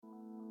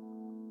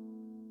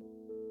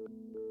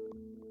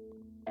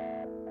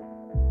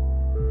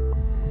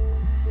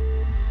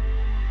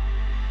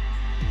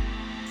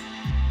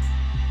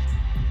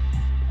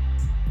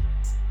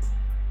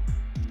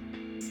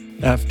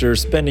After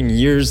spending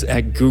years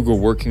at Google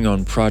working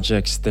on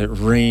projects that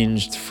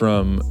ranged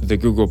from the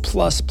Google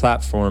Plus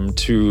platform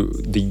to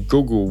the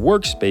Google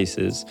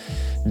Workspaces,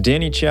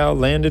 Danny Chiao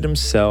landed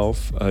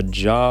himself a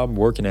job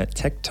working at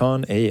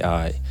Tekton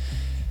AI.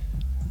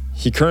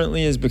 He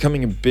currently is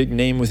becoming a big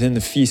name within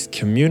the Feast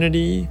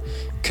community,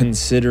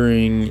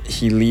 considering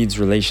he leads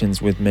relations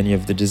with many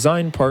of the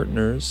design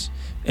partners,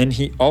 and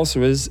he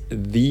also is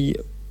the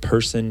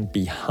person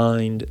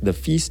behind the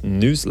Feast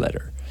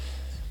newsletter.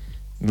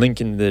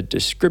 Link in the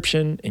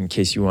description in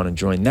case you want to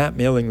join that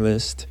mailing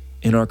list.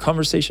 In our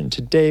conversation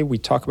today, we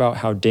talk about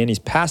how Danny's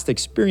past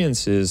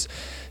experiences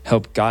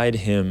help guide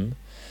him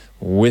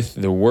with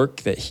the work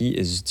that he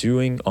is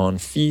doing on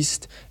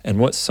Feast and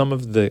what some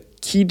of the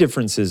key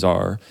differences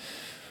are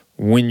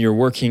when you're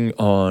working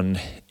on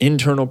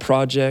internal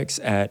projects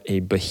at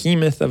a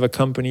behemoth of a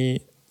company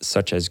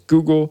such as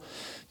Google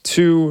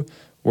to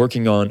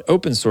working on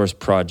open source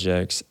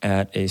projects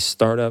at a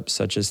startup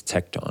such as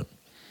Tekton.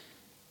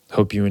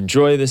 Hope you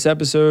enjoy this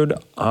episode.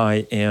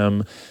 I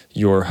am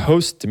your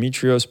host,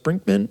 Demetrios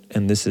Brinkman,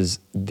 and this is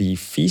the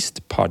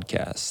Feast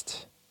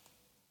Podcast.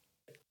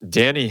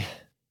 Danny,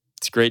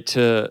 it's great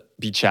to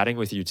be chatting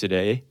with you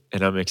today,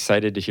 and I'm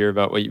excited to hear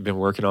about what you've been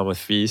working on with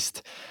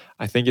Feast.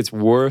 I think it's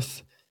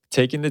worth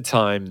taking the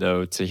time,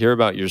 though, to hear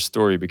about your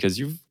story because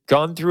you've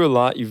gone through a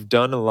lot. You've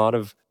done a lot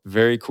of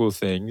very cool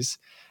things,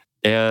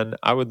 and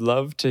I would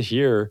love to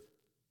hear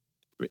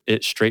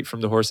it straight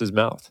from the horse's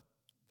mouth.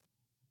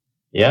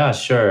 Yeah,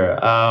 sure.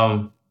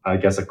 I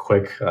guess a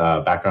quick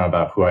background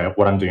about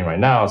what I'm doing right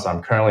now. So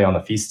I'm currently on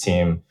the Feast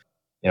team,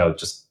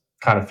 just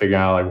kind of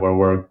figuring out like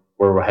where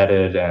we're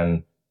headed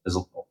and is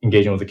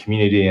engaging with the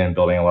community and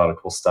building a lot of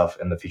cool stuff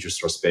in the feature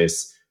store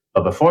space.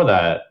 But before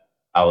that,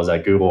 I was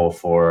at Google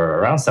for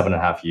around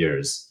 7.5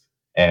 years.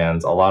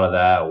 And a lot of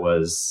that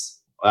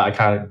was, I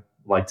kind of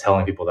like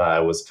telling people that I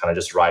was kind of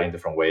just riding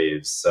different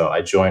waves. So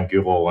I joined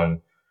Google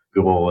when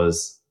Google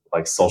was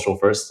like social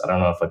first. I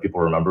don't know if like people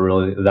remember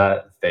really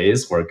that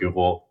phase where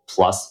Google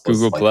Plus was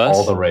Google like Plus?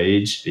 all the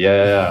rage.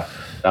 Yeah.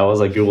 That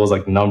was like Google's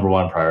like number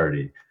one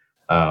priority.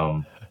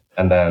 And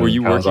then were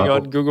you working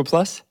on Google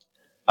Plus?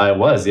 I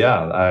was,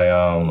 yeah.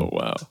 I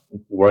wow.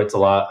 worked a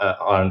lot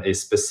on a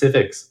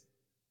specific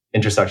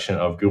intersection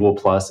of Google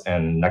Plus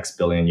and next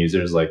billion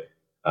users. Like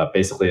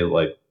basically,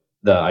 like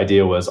the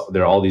idea was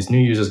there are all these new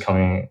users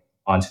coming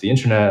onto the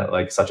internet,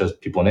 like such as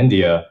people in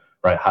India,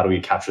 right? How do we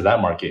capture that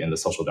market in the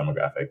social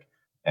demographic?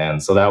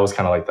 And so that was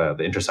kind of like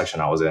the intersection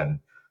I was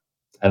in.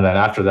 And then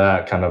after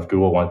that, kind of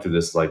Google went through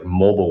this like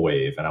mobile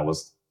wave, and I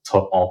was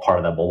all part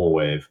of that mobile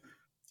wave,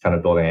 kind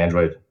of building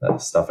Android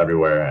stuff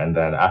everywhere. And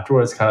then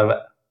afterwards, kind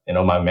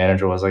of, my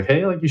manager was like,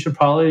 hey, like you should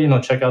probably,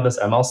 check out this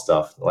ML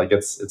stuff. Like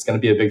it's going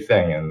to be a big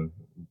thing. And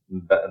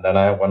then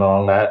I went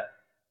along that,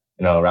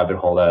 rabbit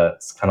hole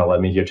that's kind of led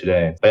me here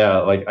today. But yeah,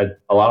 like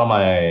a lot of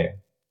my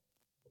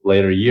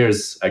later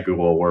years at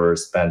Google were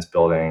spent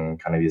building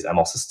kind of these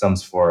ML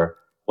systems for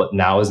what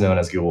now is known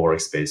as Google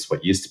Workspace,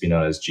 what used to be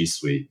known as G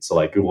Suite. So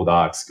like Google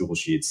Docs, Google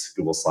Sheets,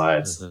 Google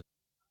Slides,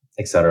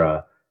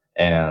 etc.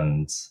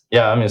 And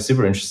yeah, I mean, it's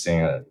super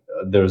interesting.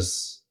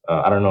 There's,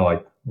 I don't know,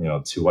 like,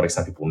 to what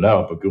extent people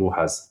know, but Google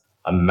has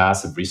a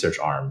massive research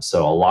arm.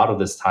 So a lot of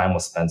this time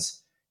was spent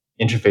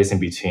interfacing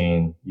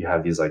between, you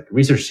have these like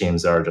research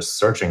teams that are just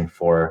searching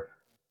for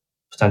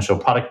potential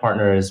product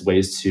partners,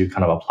 ways to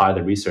kind of apply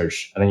the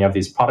research. And then you have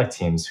these product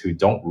teams who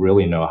don't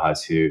really know how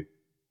to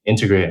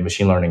integrate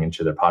machine learning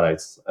into their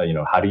products.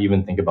 How do you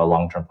even think about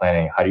long-term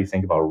planning? How do you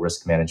think about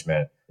risk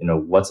management?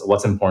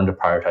 What's important to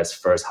prioritize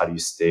first? How do you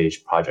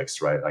stage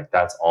projects, right? Like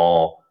that's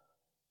all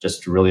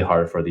just really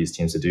hard for these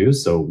teams to do.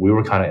 So we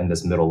were kind of in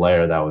this middle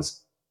layer that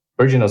was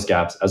bridging those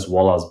gaps as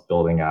well as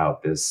building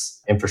out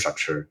this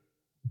infrastructure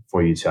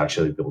for you to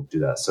actually be able to do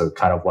that. So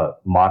kind of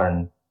what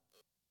modern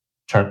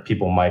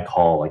people might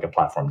call like a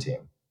platform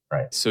team,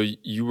 right? So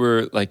you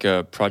were like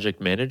a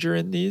project manager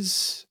in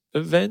these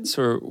events,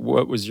 or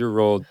what was your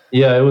role?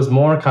 Yeah, it was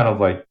more like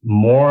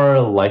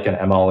an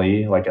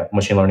MLE, like a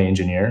machine learning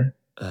engineer.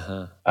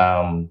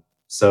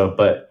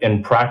 But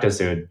in practice,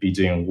 it would be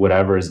doing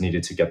whatever is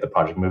needed to get the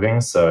project moving.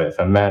 So if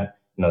it meant,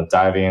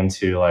 diving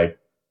into like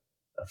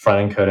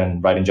front end code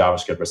and writing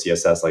JavaScript or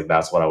CSS, like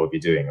that's what I would be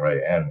doing,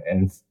 right?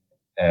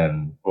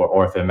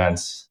 Or if it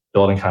meant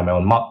building kind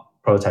of my own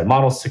prototype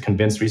models to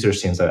convince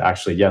research teams that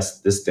actually,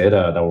 yes, this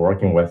data that we're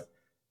working with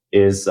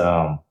is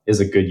a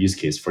good use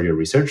case for your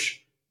research.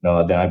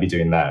 Then I'd be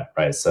doing that,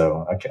 right?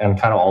 So I'm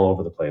kind of all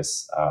over the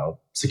place.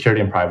 Security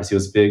and privacy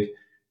was big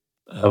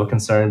of a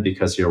concern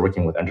because you're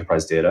working with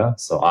enterprise data.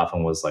 So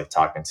often was like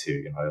talking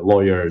to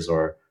lawyers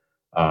or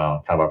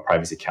kind of our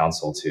privacy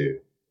counsel to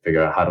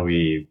figure out how do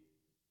we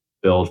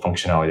build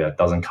functionality that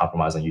doesn't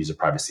compromise on user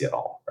privacy at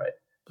all,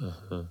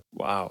 right?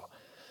 Wow.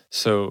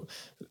 So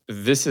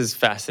this is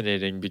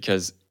fascinating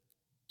because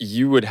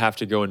you would have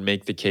to go and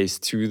make the case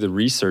to the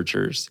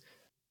researchers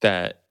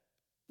that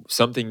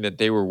something that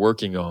they were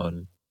working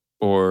on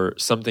or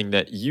something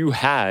that you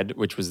had,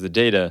 which was the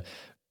data,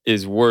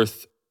 is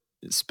worth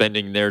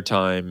spending their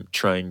time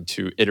trying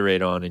to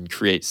iterate on and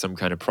create some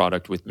kind of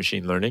product with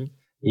machine learning?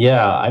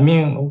 Yeah, I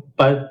mean,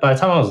 by the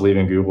time I was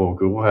leaving Google,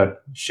 Google had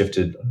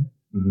shifted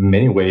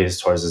many ways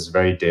towards this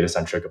very data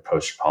centric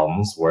approach to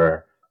problems,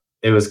 where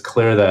it was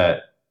clear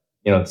that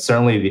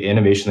certainly the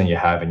innovation that you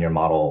have in your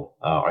model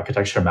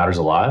architecture matters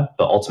a lot,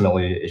 but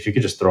ultimately, if you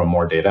could just throw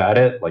more data at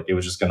it, like it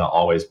was just going to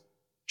always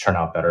churn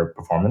out better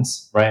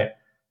performance, right?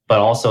 But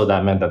also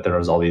that meant that there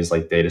was all these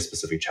like data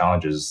specific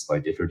challenges,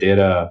 like if your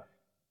data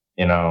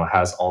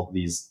has all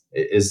these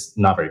is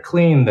not very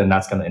clean, then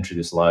that's going to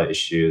introduce a lot of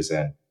issues,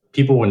 and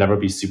people would never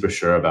be super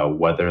sure about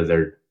whether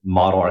their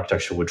model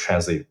architecture would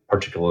translate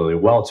particularly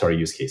well to our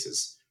use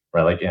cases,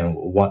 right? Like, and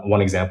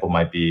one example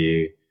might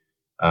be,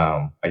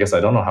 I guess I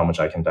don't know how much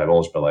I can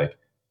divulge, but like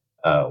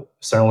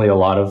certainly a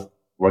lot of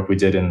work we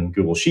did in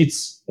Google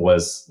Sheets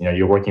was,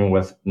 you're working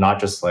with not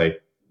just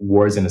like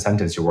words in a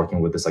sentence, you're working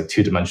with this like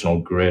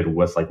two-dimensional grid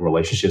with like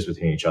relationships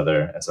between each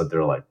other, and so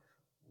they're like,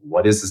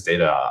 what is this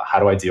data? How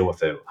do I deal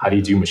with it? How do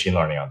you do machine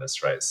learning on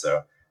this, right?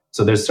 So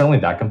there's certainly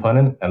that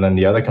component, and then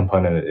the other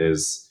component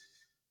is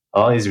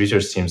all these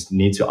research teams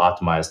need to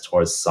optimize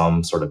towards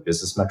some sort of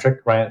business metric,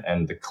 right?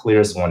 And the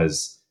clearest one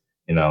is,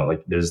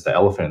 like there's the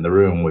elephant in the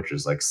room, which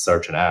is like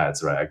search and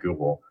ads, right? At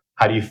Google,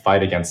 how do you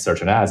fight against search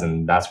and ads?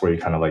 And that's where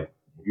you kind of like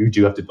you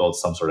do have to build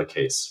some sort of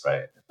case,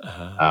 right?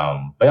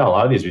 But yeah, a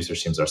lot of these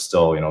research teams are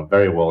still,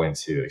 very willing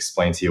to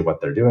explain to you what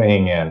they're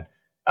doing and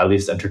at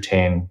least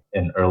entertain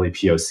an early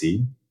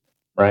POC,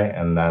 right?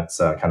 And that's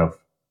kind of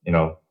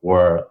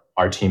where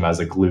our team as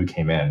a glue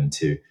came in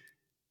to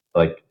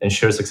like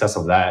ensure success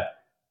of that,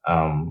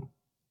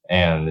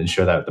 and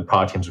ensure that the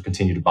product teams will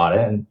continue to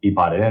be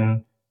bought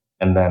in,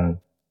 and then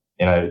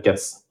it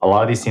gets a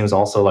lot of these teams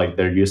also like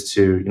they're used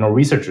to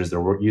researchers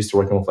they're used to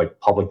working with like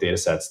public data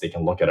sets. They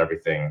can look at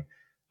everything.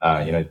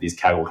 These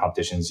casual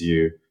competitions,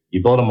 you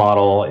build a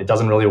model, it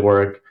doesn't really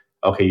work.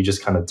 Okay, you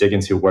just kind of dig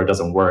into where it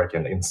doesn't work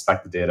and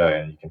inspect the data,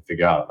 and you can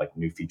figure out like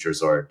new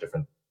features or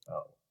different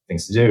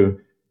things to do.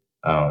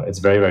 It's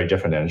very, very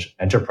different than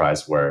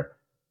enterprise where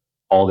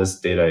all this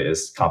data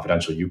is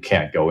confidential. You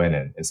can't go in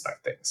and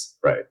inspect things,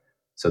 right?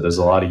 So there's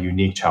a lot of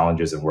unique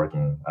challenges in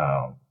working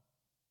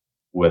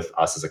with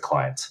us as a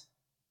client.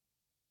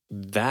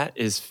 That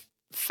is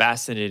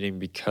fascinating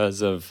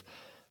because of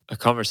a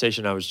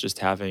conversation I was just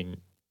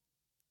having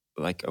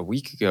like a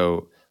week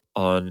ago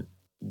on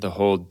the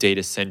whole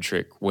data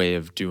centric way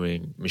of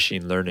doing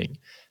machine learning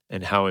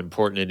and how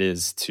important it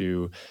is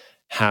to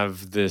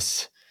have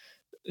this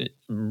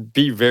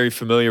be very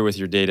familiar with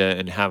your data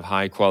and have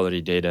high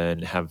quality data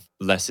and have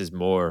less is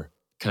more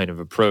kind of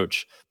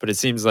approach. But it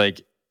seems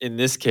like in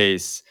this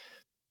case,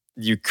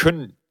 you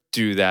couldn't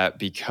do that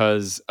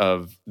because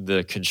of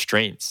the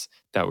constraints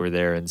that were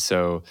there. And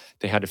so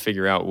they had to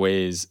figure out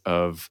ways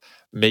of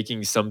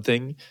making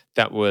something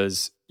that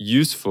was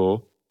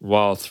useful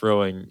while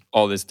throwing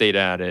all this data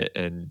at it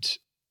and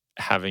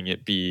having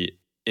it be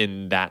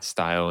in that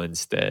style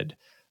instead.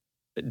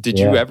 Did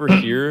you Yeah. ever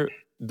hear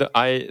the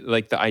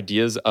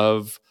ideas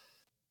of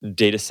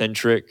data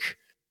centric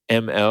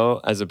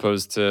ML as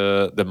opposed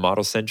to the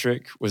model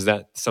centric? Was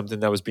that something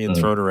that was being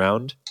thrown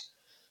around?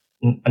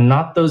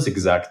 Not those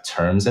exact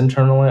terms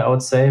internally, I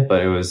would say,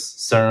 but it was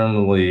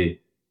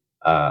certainly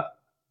uh,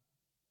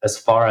 as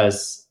far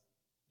as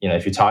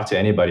if you talk to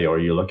anybody or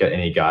you look at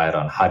any guide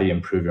on how do you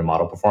improve your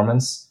model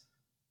performance,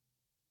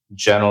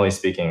 generally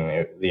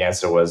speaking, the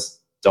answer was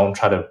don't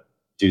try to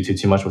do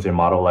too much with your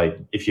model. Like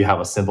if you have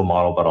a simple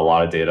model but a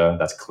lot of data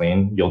that's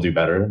clean, you'll do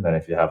better than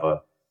if you have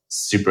a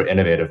super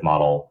innovative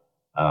model.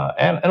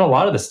 And a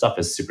lot of this stuff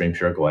is super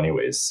empirical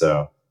anyways.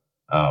 So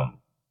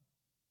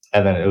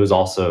and then it was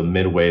also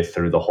midway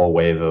through the whole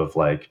wave of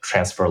like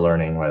transfer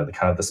learning, right? The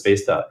kind of the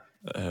space that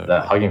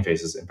Hugging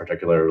Face is in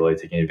particular are really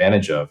taking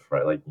advantage of,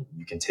 right? Like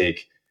you can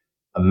take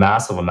a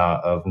massive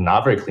amount of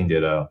not very clean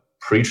data,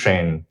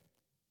 pre-train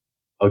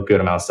a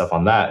good amount of stuff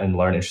on that and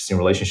learn interesting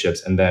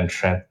relationships, and then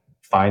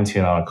fine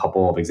tune on a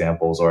couple of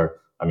examples, or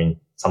I mean,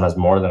 sometimes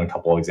more than a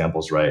couple of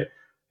examples, right?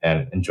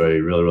 And enjoy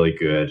really, really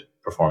good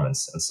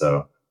performance. And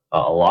so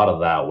a lot of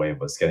that wave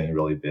was getting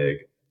really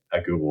big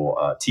at Google.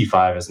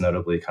 T5 is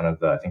notably kind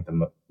of I think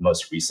the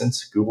most recent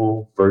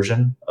Google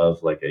version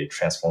of like a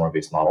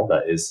transformer-based model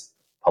that is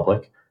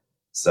public.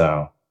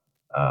 So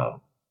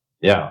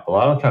yeah, a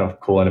lot of kind of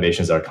cool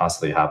innovations that are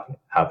constantly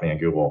happening at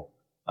Google.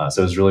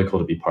 So it was really cool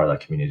to be part of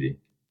that community.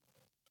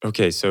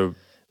 Okay, so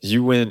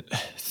you went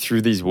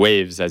through these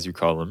waves, as you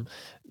call them,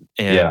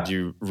 and Yeah.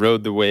 you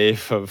rode the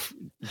wave of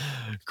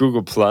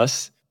Google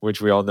Plus, which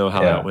we all know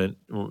how that went.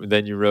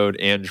 Then you rode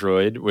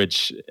Android,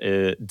 which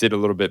did a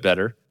little bit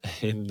better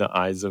in the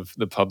eyes of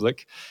the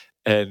public.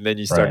 And then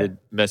you started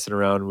messing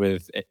around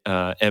with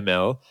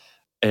ML.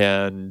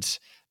 And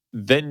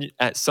then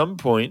at some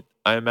point,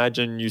 I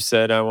imagine you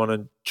said, I want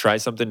to try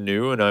something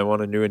new and I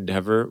want a new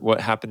endeavor. What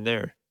happened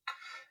there?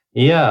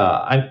 Yeah,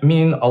 I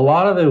mean, a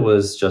lot of it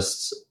was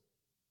just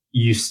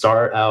you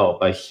start out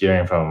by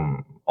hearing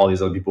from all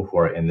these other people who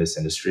are in this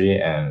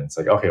industry, and it's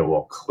like, okay,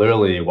 well,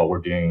 clearly what we were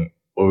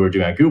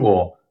doing at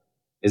Google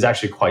is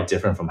actually quite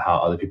different from how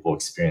other people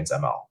experience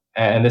ML.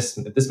 And this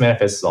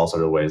manifests in all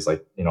sorts of ways.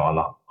 Like, on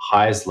the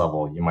highest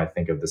level, you might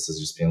think of this as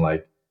just being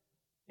like,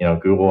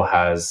 Google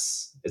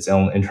has its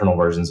own internal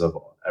versions of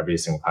every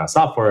single kind of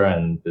software,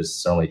 and there's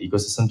certainly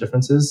ecosystem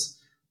differences.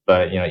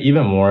 But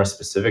even more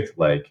specific,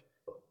 like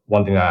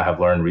one thing that I have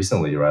learned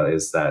recently, right,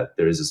 is that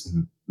there is this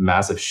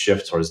massive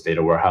shift towards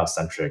data warehouse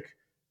centric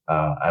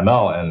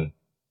ML, and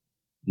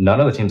none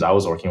of the teams I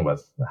was working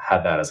with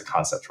had that as a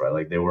concept, right?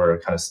 Like they were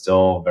kind of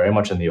still very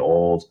much in the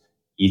old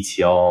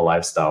ETL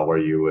lifestyle where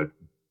you would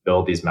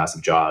build these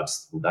massive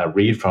jobs that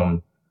read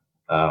from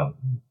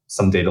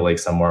some data lake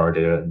somewhere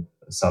or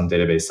some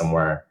database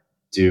somewhere,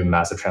 do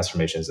massive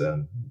transformations,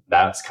 and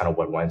that's kind of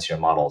what went into your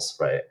models,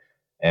 right?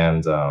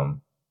 And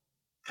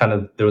kind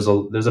of there's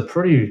a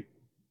pretty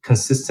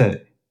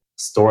consistent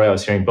story I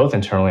was hearing both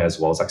internally as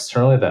well as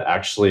externally that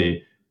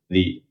actually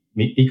the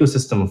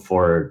ecosystem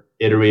for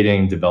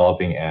iterating,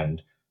 developing,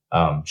 and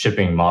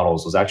shipping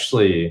models was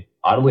actually,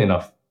 oddly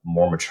enough,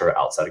 more mature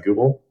outside of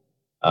Google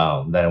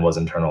than it was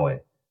internally.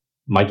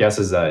 My guess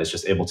is that it's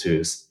just able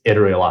to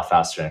iterate a lot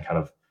faster and kind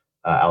of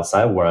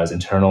outside, whereas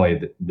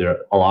internally, there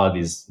a lot of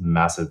these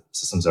massive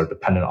systems are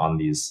dependent on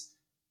the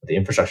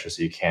infrastructure,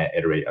 so you can't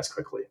iterate as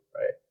quickly,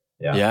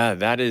 right? Yeah,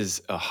 that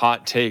is a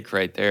hot take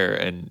right there,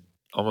 and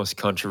almost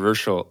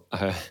controversial.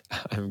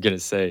 I'm going to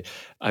say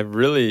I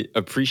really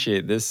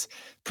appreciate this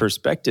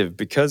perspective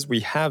because we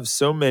have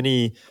so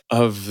many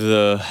of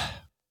the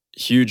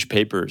huge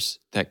papers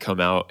that come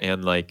out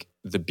and like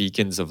the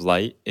beacons of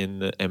light in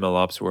the ML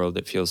ops world,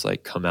 it feels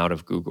like come out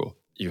of Google.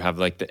 You have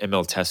like the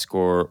ML test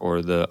score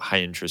or the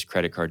high interest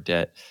credit card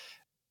debt.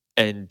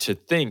 And to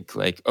think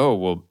like, oh,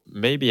 well,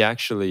 maybe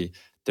actually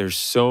there's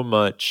so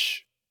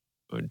much,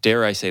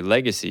 dare I say,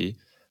 legacy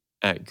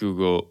at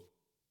Google.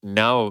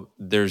 Now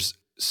there's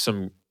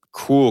some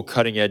cool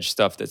cutting edge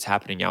stuff that's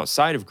happening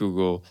outside of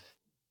Google.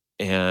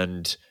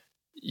 And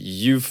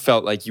you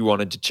felt like you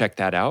wanted to check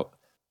that out.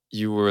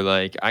 You were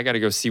like, I got to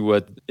go see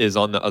what is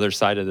on the other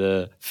side of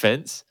the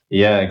fence.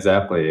 Yeah,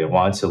 exactly. I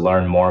wanted to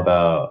learn more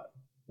about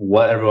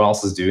what everyone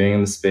else is doing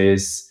in the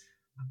space.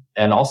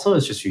 And also,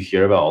 it's just you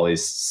hear about all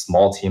these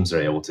small teams that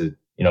are able to,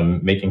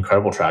 make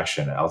incredible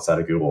traction outside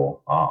of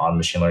Google on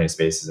machine learning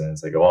spaces. And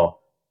it's like,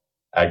 well,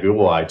 at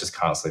Google, I just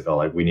constantly felt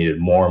like we needed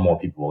more and more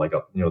people. Like,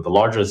 the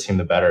larger the team,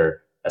 the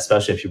better,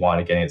 especially if you want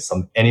to get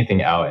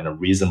anything out in a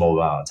reasonable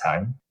amount of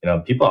time.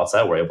 People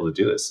outside were able to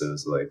do this. So it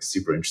was like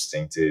super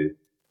interesting to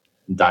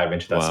dive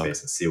into that space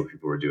and see what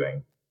people were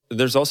doing.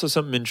 There's also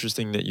something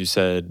interesting that you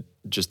said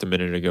just a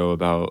minute ago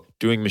about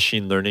doing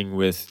machine learning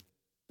with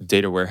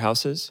data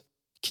warehouses.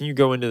 Can you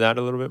go into that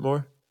a little bit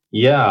more?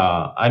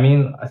 Yeah, I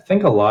mean, I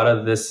think a lot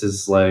of this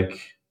is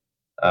like,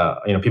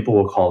 people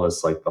will call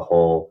this like the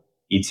whole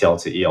ETL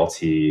to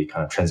ELT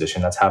kind of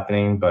transition that's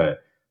happening.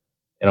 But,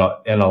 and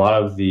a lot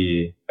of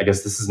I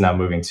guess this is now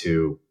moving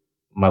to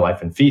my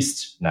life in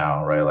Feast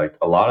now, right? Like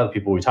a lot of the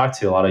people we talk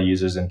to, a lot of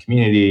users in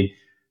community,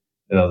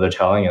 they're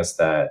telling us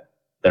that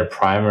their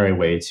primary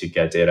way to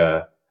get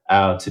data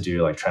out to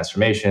do like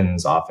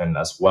transformations often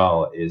as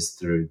well is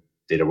through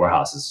data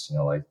warehouses.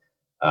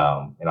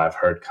 I've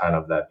heard kind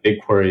of that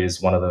BigQuery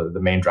is one of the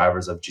main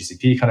drivers of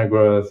GCP kind of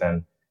growth.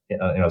 And,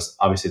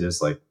 obviously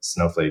there's like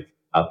Snowflake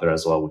out there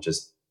as well, which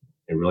is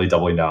really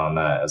doubling down on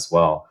that as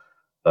well.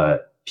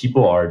 But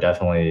people are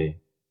definitely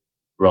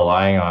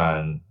relying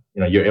on,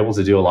 you're able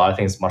to do a lot of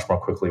things much more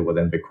quickly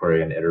within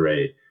BigQuery and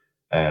iterate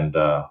and,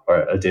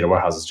 or data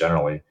warehouses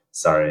generally,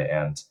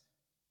 and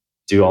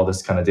do all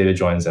this kind of data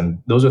joins.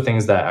 And those are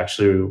things that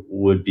actually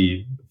would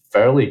be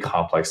fairly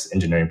complex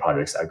engineering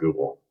projects at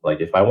Google. Like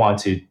if I want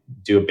to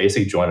do a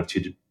basic join of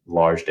two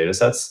large data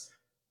sets,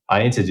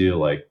 I need to do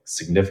like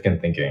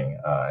significant thinking.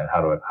 And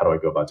how do I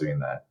go about doing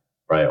that?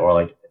 Right. Or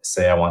like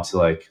say I want to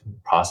like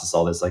process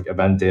all this like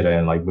event data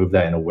and like move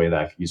that in a way that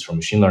I could use for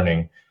machine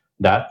learning.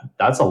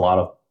 That's a lot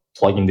of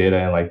plugging data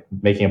and like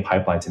making a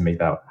pipeline to make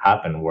that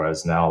happen.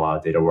 Whereas now a lot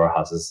of data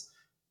warehouses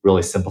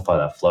really simplify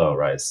that flow,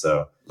 right?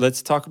 So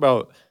let's talk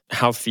about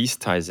how Feast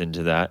ties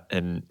into that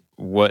and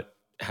what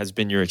has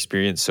been your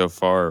experience so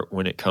far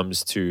when it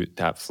comes to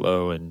that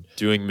flow and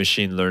doing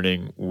machine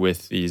learning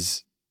with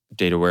these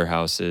data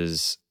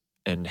warehouses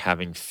and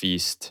having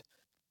Feast.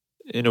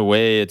 In a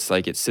way, it's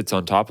like it sits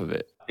on top of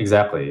it.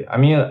 Exactly. I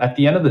mean, at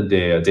the end of the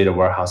day, a data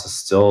warehouse is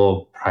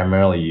still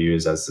primarily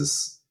used as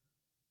this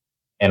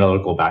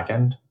analytical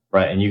backend,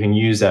 right? And you can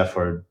use that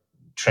for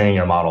training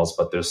your models,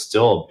 but there's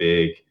still a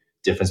big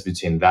difference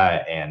between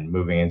that and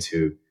moving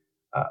into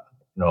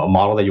a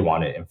model that you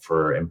want to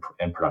infer in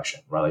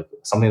production, right? Like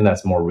something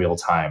that's more real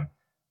time.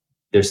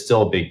 There's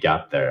still a big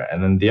gap there.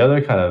 And then the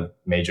other kind of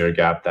major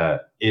gap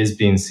that is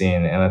being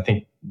seen, and I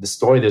think the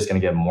story that's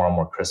going to get more and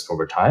more crisp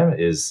over time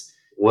is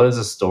what is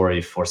a story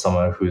for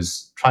someone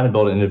who's trying to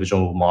build an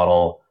individual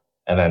model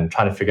and then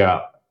trying to figure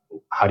out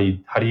how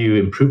do you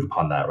improve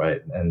upon that,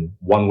 right? And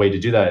one way to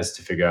do that is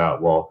to figure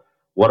out, well,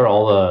 what are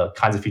all the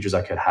kinds of features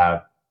I could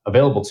have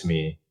available to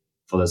me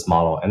for this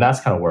model? And that's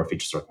kind of where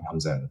feature sorting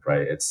comes in,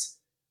 right? It's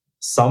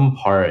some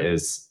part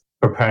is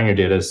preparing your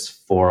data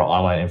for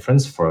online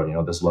inference for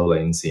this low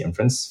latency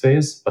inference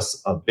phase. But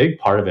a big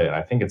part of it, and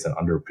I think it's an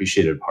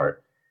underappreciated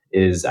part,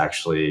 is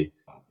actually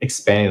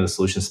expanding the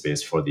solution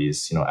space for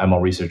these,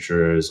 ML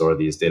researchers or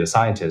these data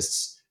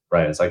scientists,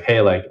 right? It's like,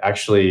 hey, like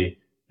actually,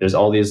 there's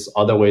all these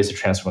other ways to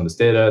transform this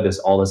data. There's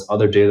all this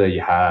other data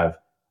you have,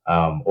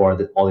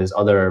 all these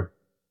other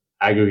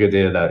aggregate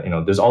data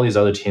that, there's all these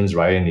other teams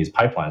writing these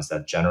pipelines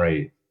that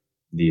generate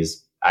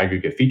these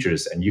aggregate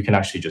features, and you can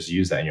actually just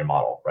use that in your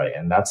model, right?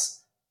 And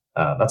that's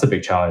a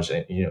big challenge.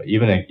 And,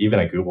 even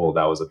at Google,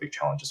 that was a big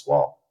challenge as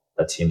well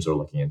that teams were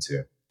looking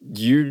into.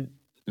 You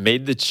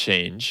made the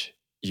change,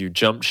 you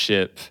jumped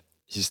ship,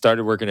 you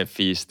started working at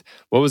Feast.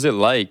 What was it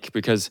like?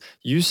 Because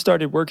you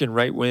started working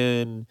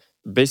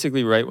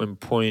basically right when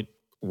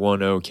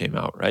 0.10 came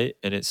out, right?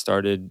 And it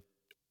started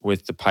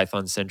with the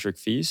Python-centric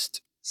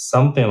Feast?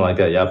 Something like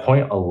that. Yeah.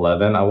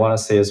 0.11, I want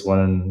to say, is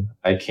when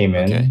I came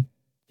in. Okay.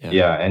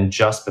 Yeah. And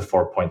just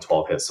before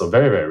 0.12 hit. So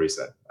very, very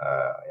recent,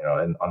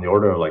 and on the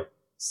order of like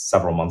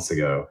several months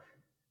ago.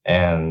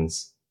 And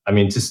I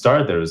mean, to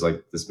start, there was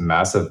like this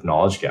massive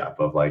knowledge gap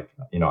of like,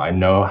 I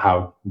know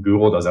how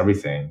Google does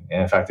everything.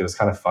 And in fact, it was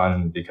kind of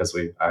fun because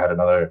I had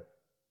another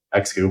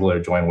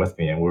ex-Googler join with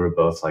me, and we were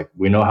both like,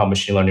 we know how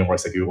machine learning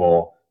works at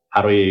Google.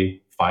 How do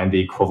we find the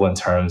equivalent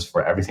terms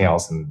for everything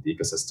else in the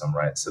ecosystem,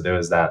 right? So there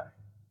was that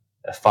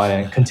fun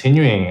and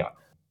continuing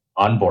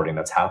onboarding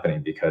that's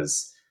happening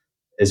because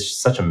it's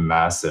such a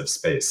massive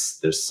space.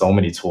 There's so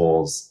many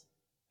tools,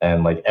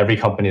 and like every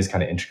company is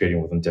kind of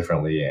integrating with them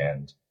differently.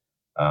 And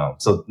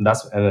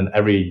and then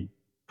every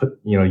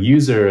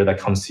user that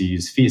comes to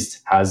use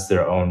Feast has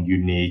their own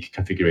unique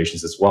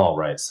configurations as well,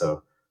 right?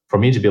 So for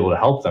me to be able to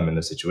help them in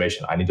this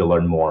situation, I need to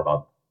learn more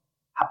about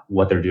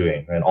what they're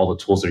doing and all the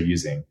tools they're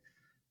using.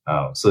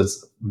 So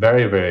it's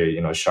very,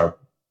 very sharp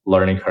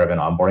learning curve and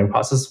onboarding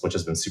process, which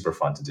has been super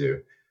fun to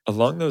do.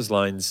 Along those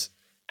lines,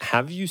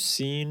 have you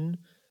seen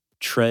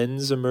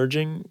trends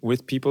emerging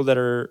with people that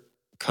are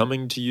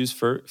coming to use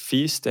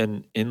Feast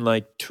and in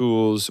like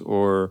tools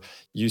or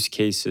use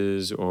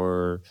cases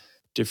or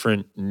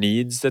different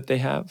needs that they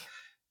have?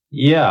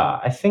 Yeah,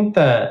 I think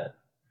that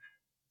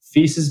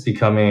Feast is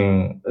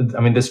becoming,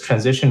 this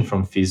transition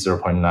from Feast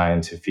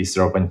 0.9 to Feast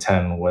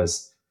 0.10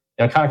 was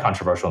kind of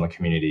controversial in the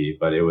community,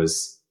 but it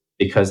was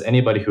because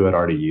anybody who had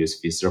already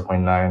used Feast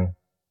 0.9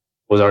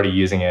 was already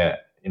using it,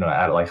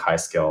 at like high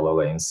scale, low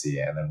latency.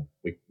 And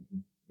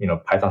then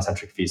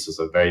Python-centric Feast was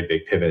a very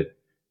big pivot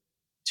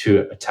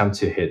to attempt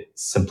to hit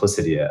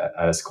simplicity at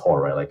its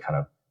core, right? Like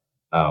kind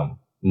of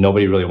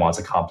nobody really wants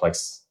a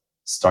complex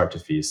start to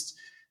Feast.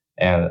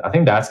 And I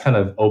think that's kind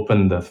of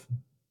opened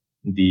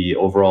the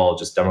overall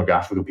just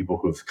demographic of people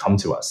who've come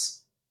to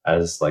us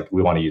as like,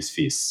 we want to use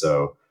Feast.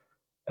 So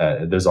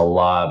there's a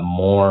lot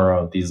more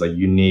of these like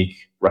unique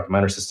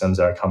recommender systems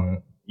that are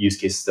coming, use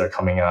cases that are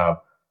coming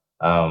up,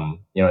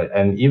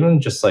 and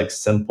even just like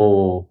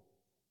simple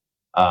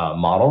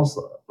models.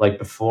 Like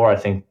before, I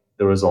think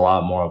there was a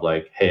lot more of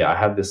like, hey, I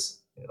have this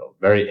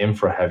very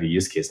infra heavy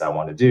use case that I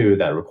want to do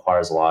that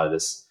requires a lot of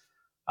this,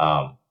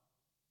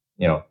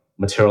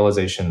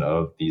 materialization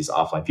of these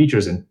offline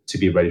features and to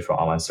be ready for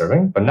online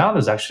serving. But now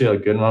there's actually a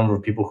good number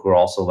of people who are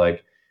also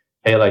like,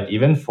 hey, like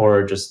even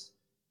for just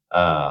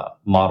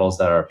models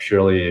that are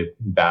purely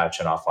batch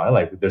and offline,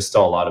 like there's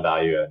still a lot of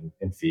value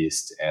in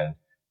Feast. And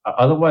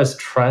otherwise,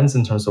 trends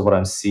in terms of what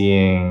I'm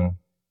seeing,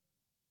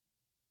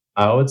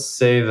 I would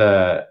say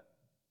that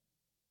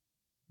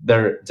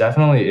there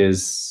definitely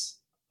is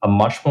a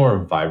much more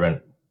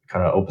vibrant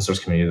kind of open source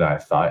community than I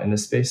thought in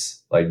this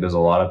space. Like there's a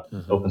lot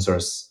of open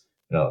source,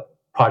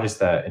 projects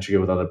that integrate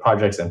with other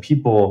projects, and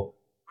people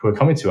who are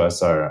coming to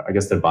us are, I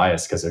guess they're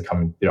biased because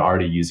they're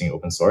already using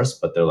open source,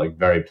 but they're like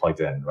very plugged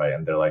in, right?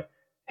 And they're like,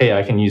 hey,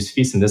 I can use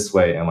Feast in this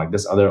way and like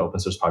this other open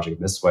source project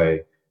in this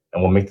way,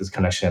 and we'll make this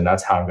connection. And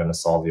that's how I'm going to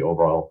solve the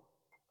overall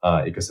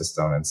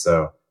ecosystem. And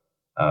so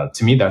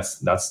to me,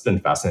 that's been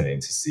fascinating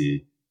to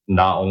see.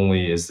 Not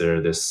only is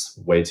there this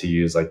way to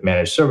use like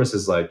managed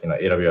services like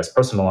AWS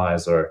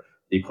personalized or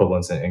the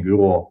equivalents in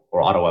Google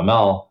or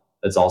AutoML,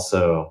 it's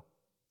also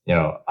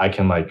I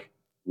can like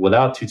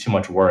without too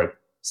much work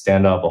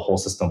stand up a whole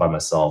system by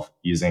myself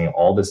using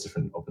all this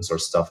different open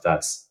source stuff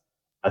that's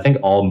I think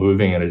all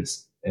moving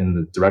in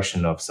the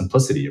direction of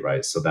simplicity,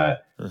 right? So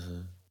that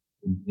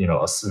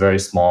a very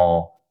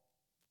small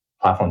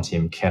platform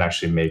team can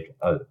actually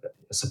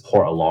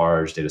support a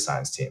large data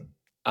science team.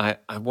 I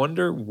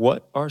wonder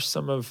what are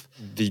some of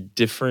the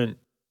different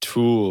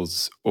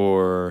tools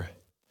or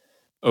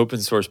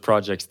open source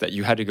projects that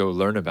you had to go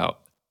learn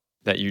about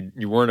that you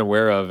weren't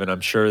aware of. And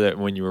I'm sure that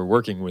when you were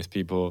working with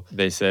people,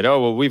 they said,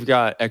 oh, well, we've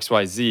got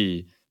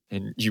XYZ.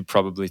 And you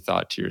probably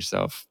thought to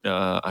yourself,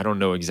 I don't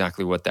know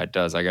exactly what that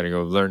does. I got to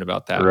go learn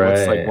about that. Right.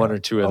 What's like one or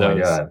two of those?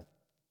 My God.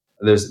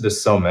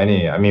 There's so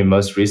many. I mean,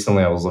 most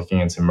recently I was looking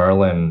into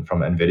Merlin from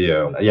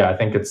NVIDIA. Yeah, I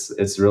think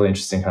it's really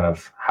interesting kind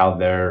of how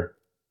they're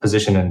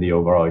positioned in the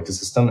overall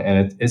ecosystem.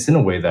 And it's in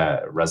a way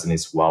that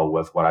resonates well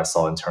with what I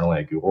saw internally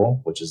at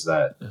Google, which is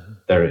that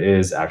there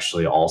is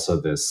actually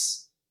also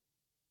this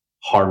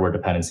hardware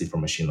dependency for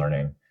machine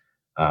learning.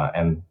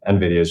 And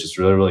NVIDIA is just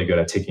really, really good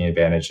at taking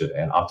advantage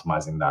and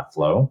optimizing that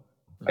flow.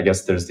 I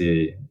guess there's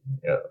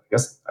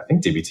I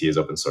think dbt is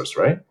open source,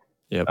 right?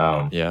 Yep.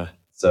 Yeah.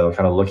 So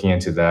kind of looking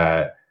into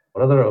that.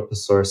 What other open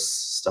source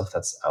stuff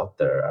that's out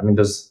there? I mean,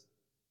 there's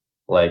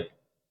like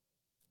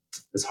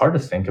it's hard to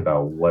think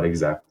about what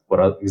exact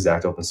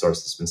open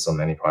source. There's been so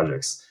many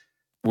projects.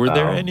 Were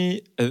there Um,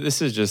 any,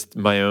 this is just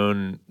my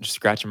own,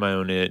 scratching my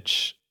own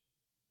itch.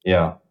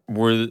 yeah,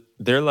 Were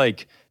there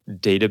like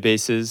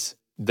databases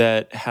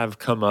that have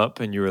come up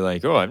and you were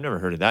like, oh, I've never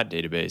heard of that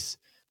database?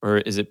 Or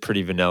is it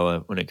pretty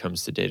vanilla when it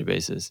comes to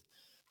databases?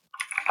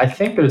 I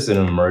think there's an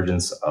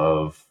emergence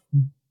of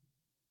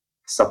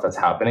stuff that's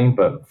happening,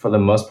 but for the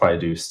most part, I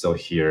do still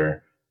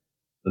hear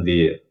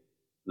the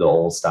the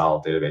old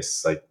style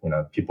database. Like,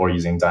 people are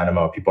using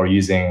Dynamo, people are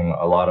using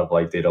a lot of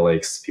like data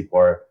lakes, people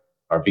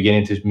are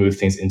beginning to move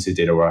things into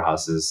data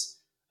warehouses.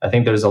 I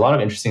think there's a lot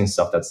of interesting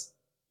stuff that's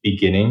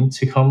beginning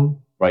to come,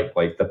 right?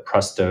 Like the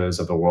Prestos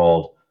of the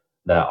world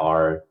that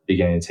are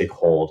beginning to take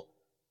hold.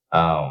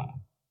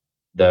 Um,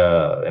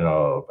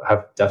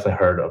 I've definitely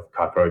heard of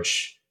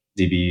Cockroach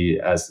DB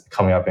as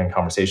coming up in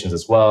conversations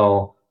as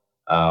well.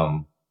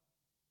 Um,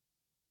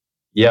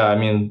 yeah, I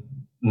mean,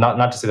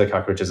 not to say that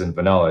Cockroach isn't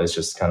vanilla. It's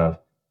just kind of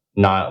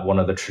not one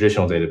of the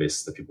traditional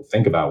databases that people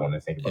think about when they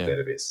think about Yeah.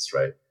 databases,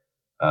 right?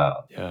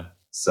 Uh, Yeah.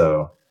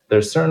 so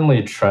there's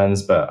certainly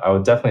trends, but I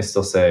would definitely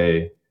still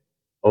say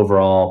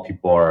overall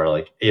people are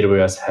like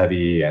AWS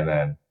heavy, and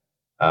then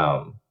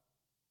um,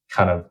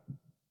 kind of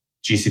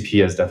GCP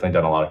has definitely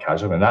done a lot of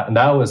catch up, and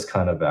that was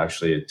kind of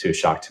actually to a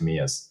shock to me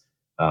as,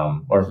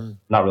 or Mhm.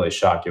 not really a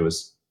shock. It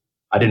was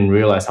I didn't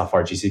realize how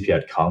far GCP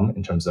had come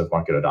in terms of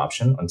market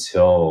adoption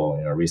until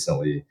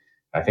recently.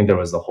 I think there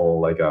was the whole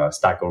like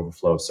Stack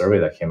Overflow survey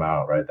that came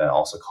out, right, that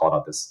also called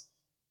out this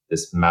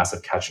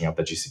massive catching up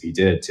that GCP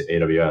did to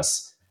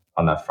AWS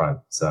on that front.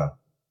 So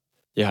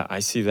Yeah, I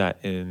see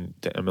that in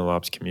the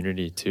MLOps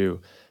community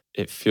too.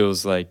 It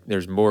feels like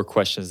there's more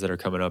questions that are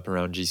coming up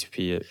around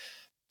GCP.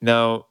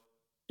 Now,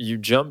 you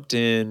jumped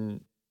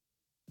in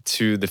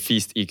to the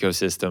Feast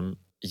ecosystem.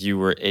 You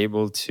were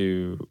able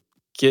to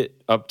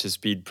get up to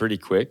speed pretty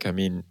quick. I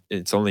mean,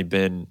 it's only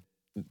been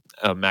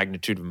a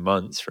magnitude of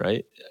months,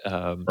 right?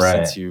 Since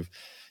right.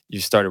 you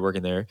started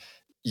working there.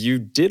 You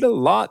did a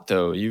lot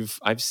though.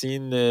 I've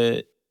seen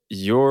that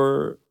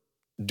you're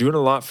doing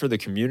a lot for the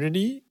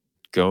community,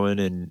 going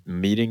and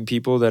meeting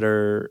people that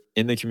are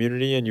in the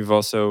community, and you've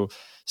also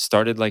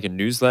started like a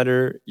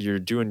newsletter. You're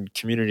doing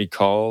community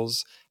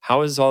calls.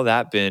 How has all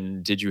that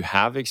been? Did you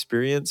have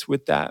experience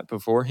with that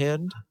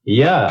beforehand?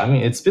 Yeah, I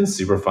mean, it's been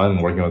super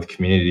fun working with the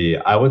community.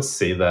 I would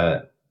say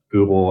that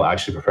Google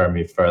actually prepared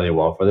me fairly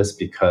well for this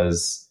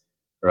because,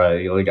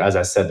 right, like as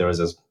I said, there was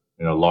this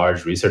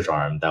large research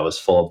arm that was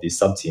full of these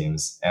sub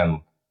teams,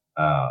 and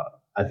uh,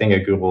 I think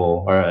at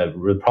Google or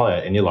probably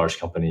at any large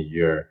company,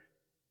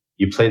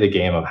 you play the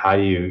game of how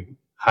do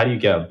you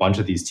get a bunch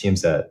of these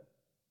teams that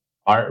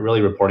aren't really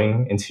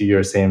reporting into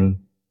your same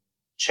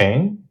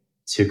chain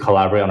to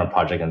collaborate on a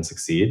project and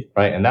succeed,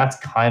 right? And that's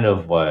kind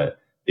of what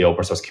the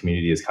open source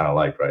community is kind of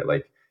like, right?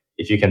 Like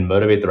if you can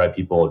motivate the right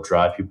people,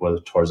 drive people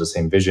towards the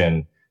same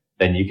vision,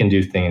 then you can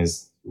do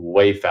things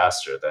way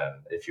faster than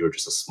if you were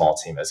just a small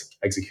team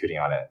executing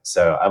on it.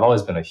 So I've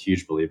always been a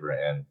huge believer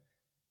in,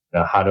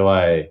 how do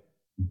I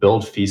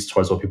build Feast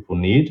towards what people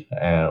need,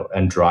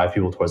 and drive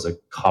people towards a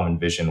common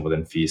vision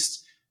within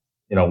Feast.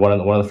 One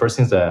of the first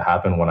things that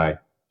happened when I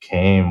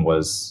came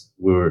was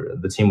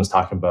the team was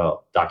talking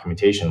about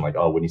documentation, like,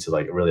 oh, we need to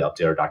like really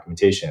update our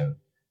documentation.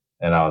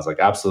 And I was like,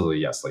 absolutely,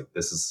 yes. Like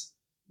this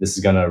is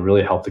going to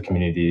really help the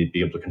community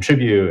be able to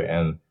contribute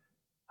and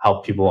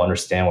help people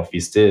understand what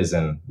Feast is.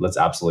 And let's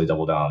absolutely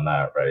double down on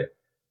that. Right.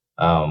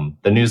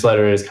 The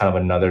newsletter is kind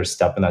of another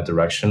step in that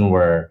direction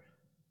where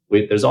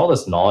there's all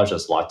this knowledge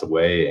that's locked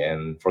away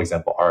in, for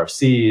example,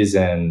 RFCs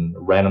and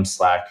random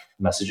Slack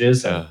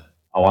messages. And Yeah.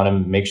 I want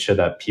to make sure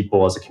that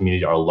people as a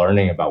community are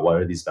learning about what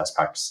are these best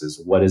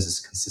practices, what is this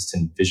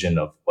consistent vision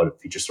of what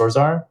feature stores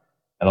are.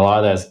 And a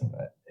lot of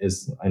that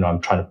is I'm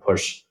trying to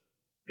push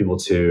people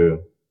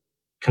to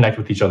connect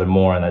with each other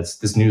more. And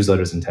this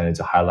newsletter is intended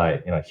to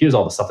highlight, here's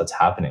all the stuff that's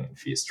happening in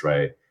Feast,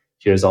 right?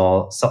 Here's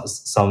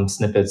some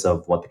snippets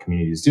of what the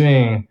community is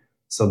doing,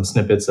 some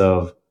snippets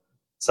of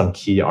some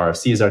key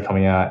RFCs that are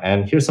coming out,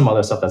 and here's some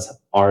other stuff that's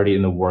already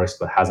in the works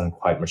but hasn't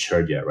quite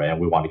matured yet, right? And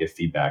we want to get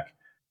feedback.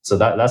 So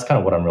that's kind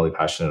of what I'm really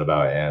passionate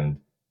about, and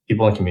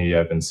people in the community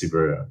have been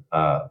super,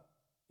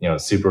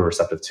 super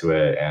receptive to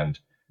it, and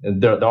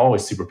they're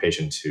always super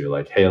patient too.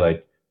 Like, hey,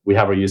 like we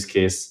have our use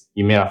case,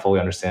 you may not fully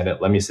understand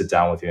it. Let me sit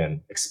down with you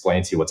and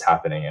explain to you what's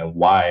happening and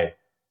why.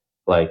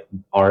 Like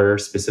our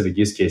specific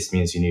use case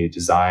means you need to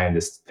design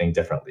this thing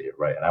differently,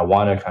 right? And I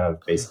want to kind of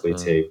basically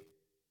Uh-huh. take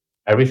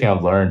everything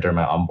I've learned during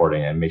my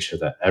onboarding and make sure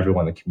that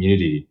everyone in the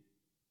community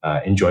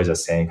enjoys that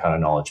same kind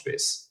of knowledge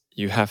base.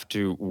 You have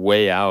to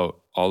weigh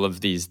out all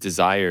of these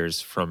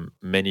desires from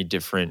many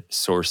different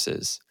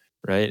sources,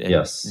 right? And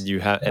Yes. and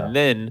Yeah.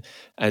 then,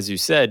 as you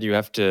said, you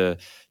have to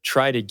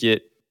try to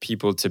get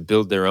people to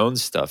build their own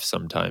stuff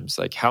sometimes.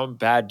 Like, how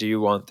bad do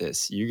you want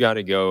this? You got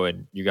to go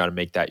and you got to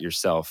make that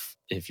yourself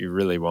if you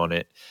really want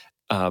it.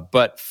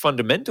 But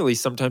fundamentally,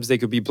 sometimes they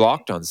could be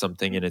blocked on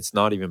something and it's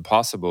not even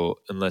possible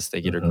unless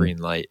they get a Hmm. green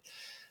light.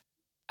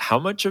 How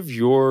much of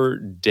your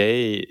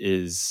day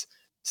is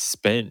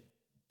spent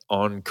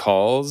on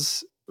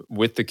calls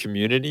with the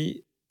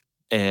community,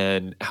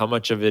 and how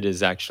much of it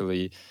is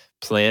actually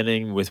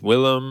planning with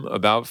Willem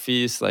about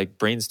feasts, like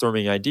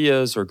brainstorming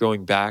ideas or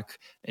going back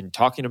and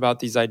talking about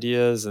these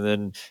ideas? And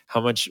then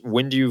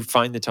when do you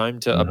find the time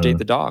to update Mhm.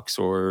 the docs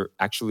or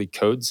actually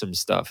code some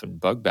stuff and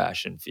bug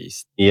bash in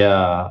feast?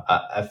 Yeah,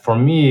 for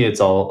me, it's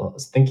all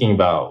thinking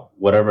about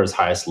whatever is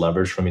highest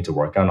leverage for me to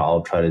work on.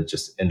 I'll try to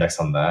just index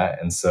on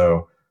that. And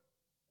so,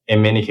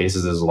 in many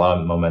cases, there's a lot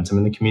of momentum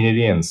in the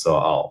community, and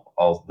so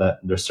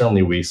there's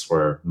certainly weeks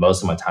where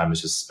most of my time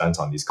is just spent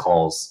on these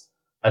calls.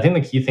 I think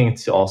the key thing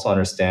to also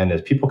understand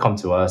is people come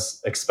to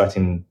us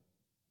expecting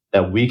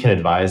that we can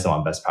advise them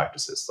on best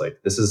practices. Like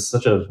this is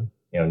such a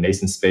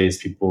nascent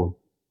space. People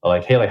are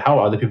like, hey, like how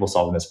are other people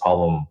solving this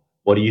problem?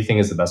 What do you think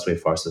is the best way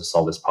for us to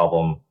solve this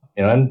problem?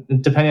 And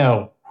depending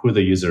on who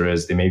the user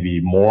is, they may be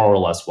more or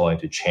less willing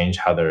to change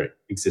how their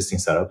existing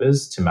setup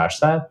is to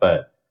match that.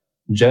 But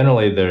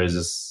generally, there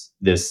is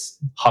this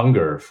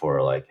hunger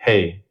for like,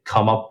 hey,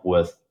 come up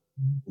with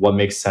what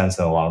makes sense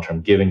in the long term,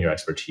 given your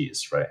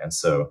expertise, right? And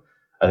so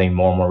I think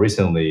more and more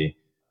recently,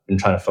 been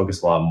trying to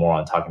focus a lot more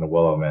on talking to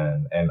Willem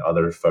and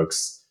other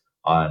folks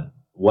on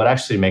what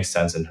actually makes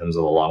sense in terms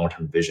of a longer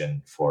term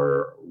vision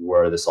for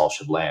where this all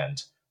should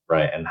land,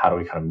 right? And how do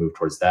we kind of move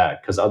towards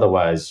that? Because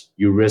otherwise,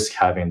 you risk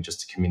having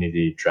just a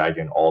community drag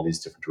you in all these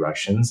different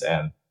directions.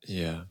 And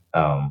Yeah.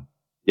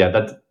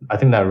 that I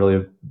think that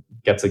really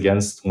gets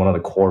against one of the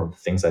core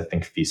things I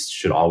think Feast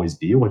should always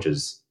be, which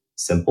is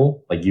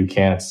simple. Like you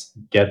can't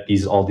get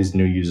all these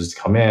new users to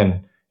come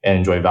in and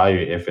enjoy value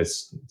if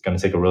it's going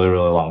to take a really,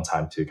 really long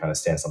time to kind of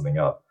stand something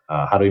up.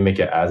 How do we make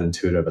it as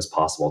intuitive as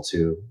possible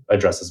to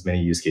address as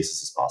many use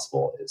cases as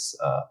possible is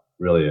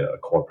really a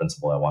core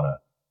principle I want to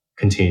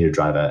continue to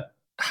drive at.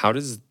 How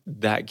does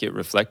that get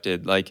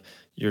reflected? Like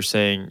you're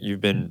saying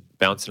you've been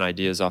bouncing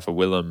ideas off of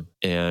Willem,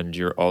 and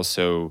you're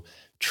also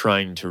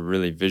trying to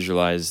really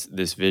visualize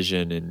this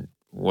vision and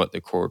what the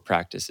core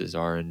practices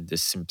are and the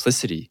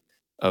simplicity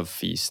of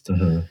Feast.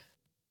 Mm-hmm.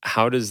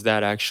 How does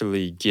that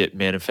actually get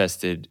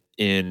manifested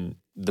in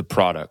the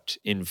product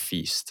in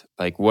Feast?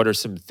 Like, what are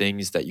some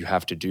things that you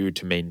have to do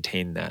to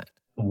maintain that?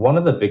 One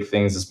of the big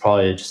things is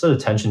probably just an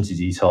attention to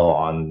detail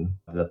on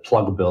the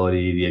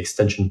pluggability, the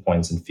extension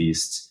points in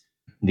Feast,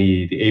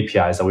 the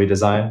APIs that we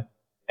design.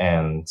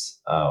 And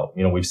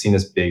we've seen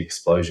this big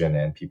explosion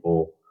in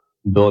people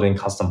building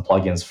custom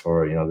plugins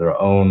for their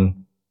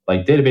own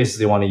like databases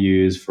they want to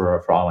use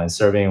for online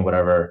serving,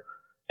 whatever.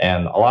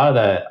 And a lot of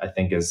that I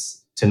think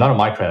is to none of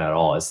my credit at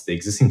all. It's the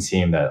existing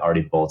team that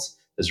already built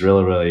this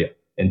really, really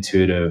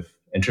intuitive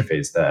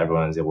interface that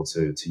everyone is able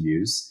to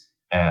use.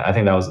 And I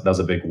think that was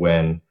a big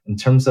win. In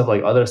terms of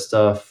like other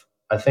stuff,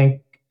 I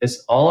think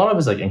it's a lot of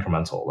it's like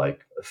incremental,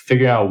 like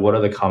figuring out what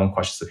are the common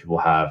questions that people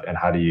have and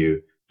how do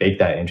you bake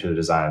that into the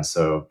design.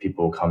 So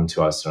people come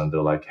to us and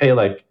they're like, hey,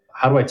 like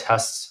how do I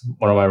test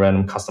one of my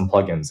random custom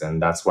plugins?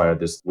 And that's why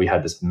we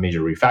had this major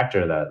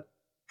refactor that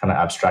kind of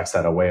abstracts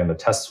that away in the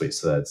test suite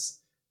so that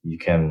you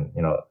can,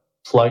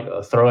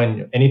 throw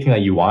in anything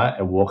that you want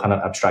and we'll kind of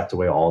abstract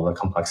away all the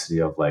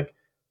complexity of like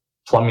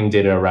plumbing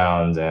data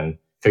around and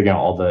figuring out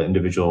all the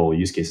individual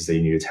use cases that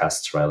you need to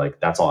test, right? Like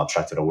that's all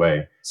abstracted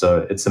away.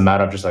 So it's a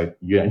matter of just like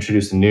you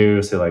introduce a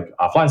new, say like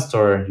offline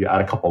store, you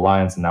add a couple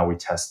lines, and now we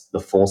test the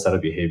full set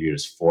of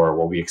behaviors for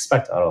what we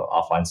expect out of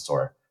offline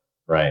store,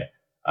 right?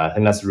 I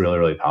think that's really,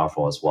 really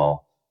powerful as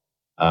well.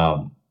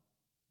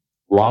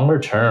 Longer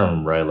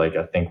term, right? Like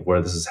I think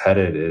where this is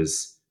headed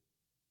is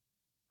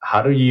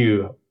how do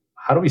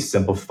we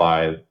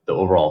simplify the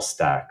overall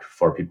stack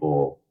for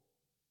people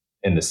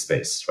in this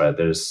space, right?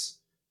 There's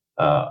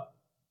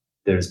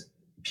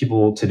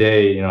people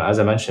today, as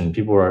I mentioned,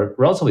 people are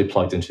relatively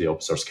plugged into the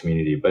open source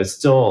community, but it's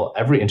still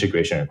every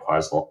integration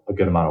requires a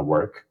good amount of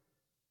work.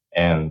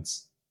 And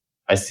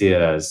I see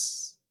it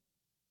as,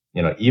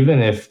 even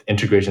if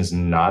integration is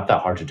not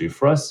that hard to do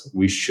for us,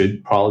 we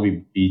should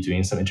probably be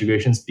doing some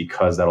integrations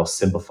because that'll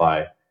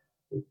simplify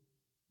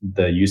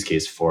the use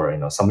case for,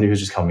 somebody who's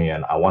just coming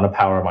in. I want to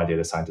power my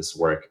data scientist's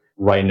work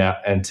right now.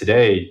 And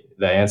today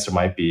the answer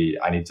might be,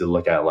 I need to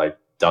look at like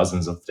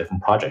dozens of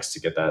different projects to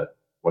get that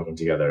working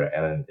together.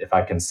 And if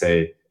I can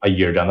say a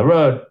year down the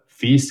road,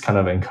 Feast kind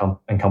of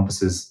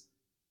encompasses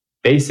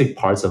basic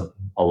parts of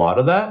a lot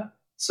of that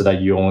so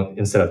that you only,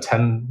 instead of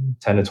 10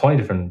 to 20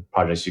 different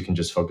projects, you can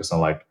just focus on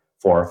like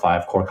 4 or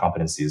 5 core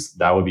competencies.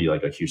 That would be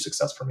like a huge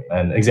success for me.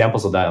 And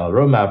examples of that on the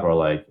roadmap are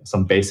like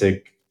some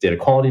basic data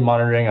quality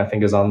monitoring, I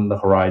think is on the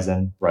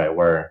horizon, right?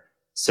 Where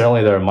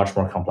certainly there are much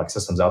more complex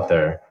systems out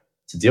there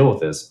to deal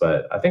with this.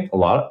 But I think a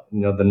lot, the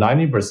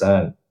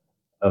 90%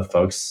 of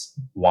folks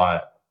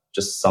want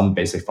just some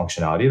basic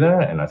functionality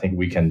there. And I think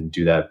we can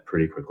do that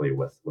pretty quickly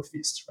with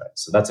Feast, right?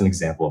 So that's an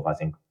example of, I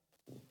think,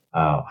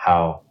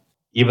 how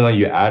even though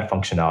you add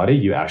functionality,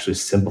 you actually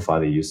simplify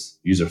the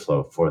user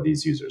flow for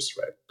these users,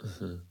 right?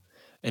 Mm-hmm.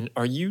 And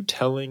are you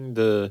telling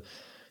the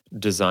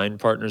design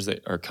partners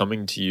that are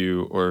coming to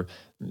you, or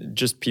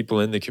just people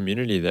in the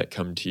community that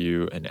come to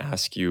you and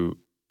ask you,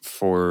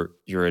 for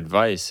your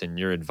advice and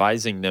you're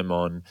advising them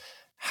on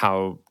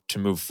how to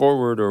move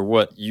forward or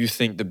what you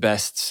think the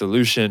best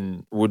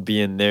solution would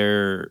be in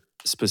their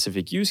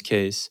specific use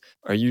case,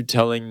 are you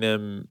telling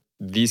them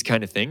these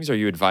kind of things? Are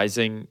you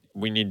advising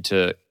we need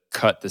to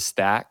cut the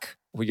stack?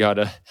 We got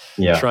to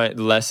Yeah. try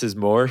less is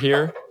more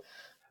here?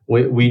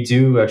 We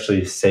do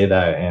actually say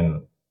that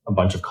in a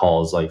bunch of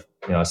calls, like,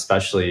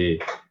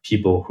 especially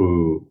people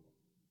who,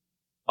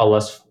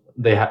 unless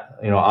they have,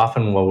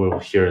 often what we'll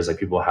hear is like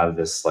people have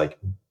this like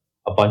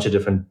a bunch of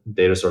different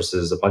data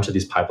sources, a bunch of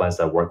these pipelines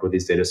that work with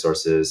these data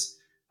sources.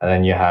 And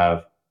then you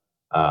have,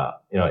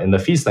 in the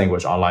feast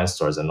language, online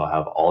stores, and they'll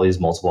have all these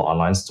multiple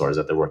online stores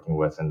that they're working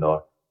with, and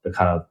they'll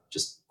kind of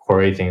just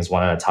query things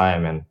one at a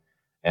time.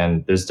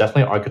 And there's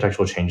definitely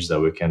architectural changes that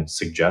we can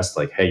suggest,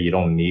 like, hey, you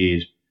don't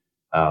need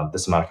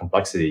this amount of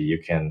complexity. You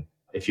can,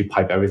 if you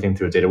pipe everything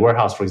through a data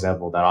warehouse, for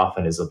example, that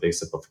often is a big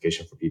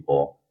simplification for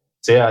people.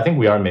 So yeah, I think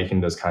we are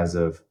making those kinds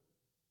of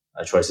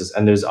choices.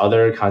 And there's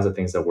other kinds of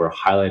things that we're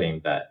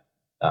highlighting that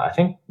I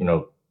think,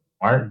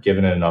 aren't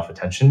given enough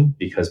attention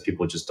because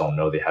people just don't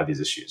know they have these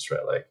issues,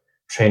 right? Like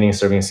training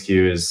serving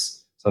skew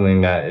is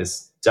something that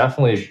is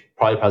definitely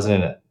probably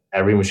present in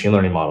every machine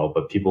learning model,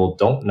 but people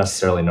don't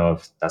necessarily know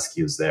if that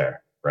skew is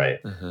there,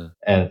 right? Mm-hmm.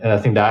 And I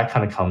think that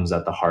kind of comes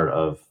at the heart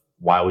of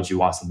why would you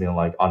want something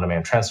like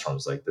on-demand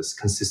transforms, like this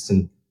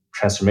consistent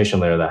transformation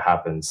layer that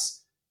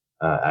happens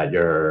at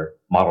your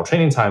model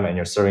training time and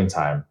your serving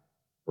time,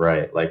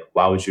 right? Like,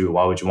 why would you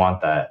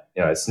want that?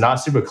 It's not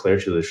super clear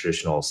to the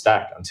traditional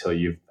stack until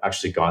you've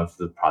actually gone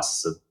through the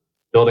process of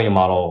building a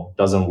model,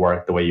 doesn't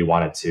work the way you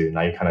want it to.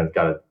 Now you kind of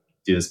got to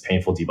do this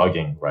painful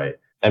debugging, right?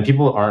 And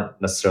people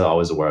aren't necessarily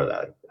always aware of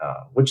that,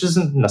 which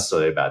isn't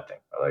necessarily a bad thing.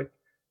 But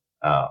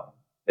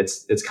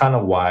it's kind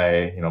of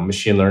why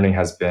machine learning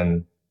has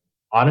been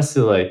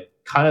honestly like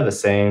kind of the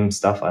same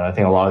stuff. And I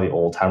think a lot of the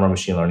old timer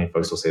machine learning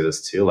folks will say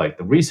this too. Like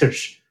the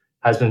research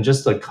has been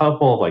just a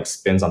couple of like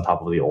spins on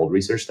top of the old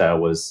research that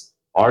was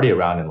already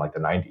around in like the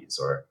 90s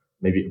or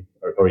maybe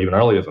or even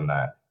earlier than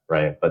that,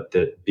 right? But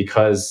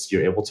because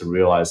you're able to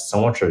realize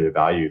so much of your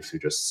value through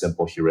just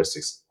simple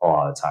heuristics a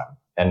lot of the time.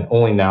 And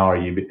only now are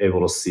you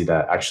able to see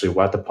that actually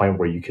we're at the point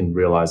where you can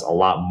realize a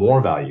lot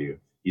more value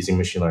using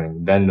machine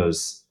learning than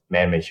those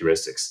man-made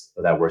heuristics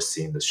that we're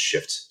seeing this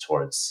shift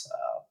towards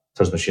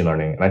machine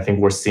learning. And I think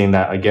we're seeing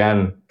that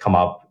again come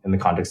up in the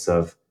context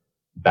of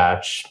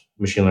batch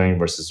machine learning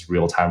versus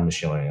real-time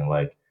machine learning.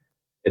 Like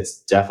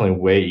it's definitely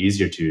way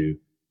easier to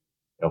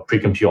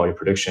pre-compute all your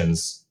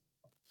predictions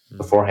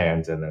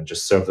beforehand and then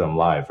just serve them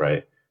live,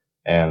 right?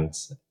 And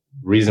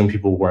reason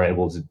people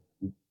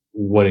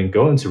wouldn't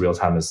go into real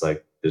time is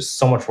like there's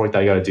so much work that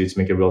you got to do to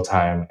make it real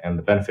time, and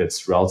the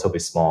benefit's relatively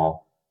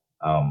small.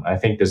 I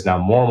think there's now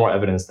more and more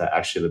evidence that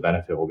actually the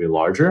benefit will be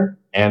larger,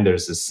 and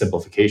there's this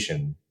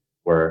simplification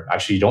where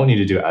actually you don't need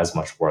to do as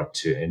much work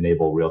to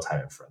enable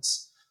real-time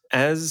inference.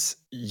 As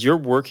you're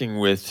working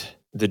with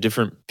the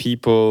different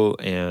people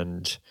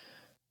and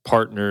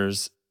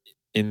partners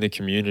in the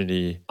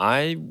community,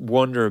 I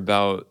wonder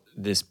about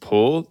this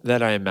pull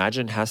that I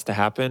imagine has to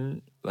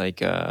happen,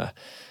 like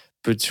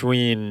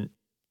between,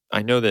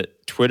 I know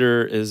that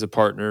Twitter is a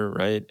partner,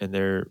 right? And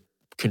they're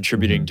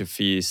contributing to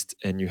Feast,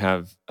 and you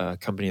have a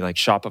company like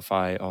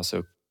Shopify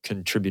also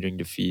contributing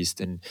to Feast.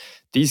 And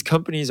these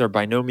companies are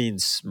by no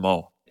means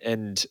small.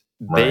 And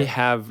they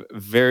have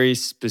very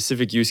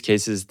specific use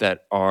cases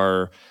that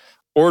are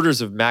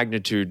orders of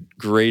magnitude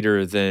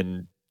greater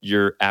than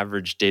your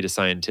average data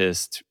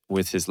scientist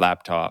with his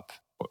laptop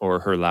or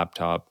her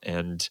laptop.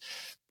 And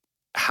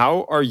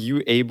how are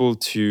you able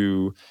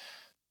to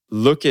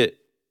look at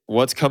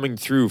what's coming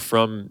through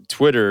from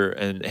Twitter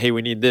and, hey,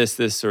 we need this,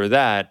 this, or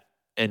that,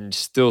 and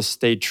still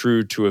stay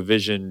true to a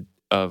vision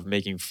of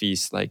making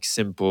Feast like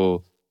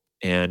simple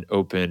and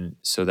open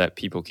so that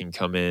people can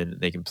come in,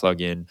 they can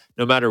plug in,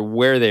 no matter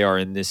where they are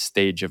in this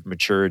stage of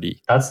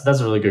maturity? That's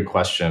a really good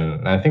question.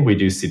 And I think we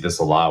do see this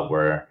a lot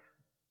where,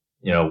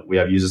 we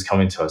have users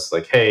coming to us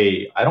like,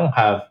 hey, I don't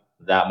have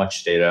that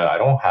much data. I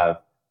don't have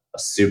a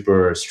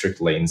super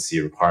strict latency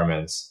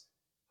requirements.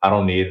 I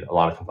don't need a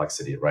lot of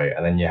complexity, right?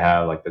 And then you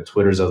have like the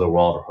Twitters of the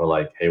world who are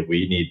like, hey,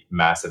 we need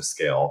massive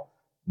scale,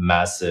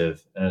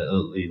 massive,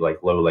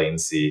 like low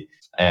latency.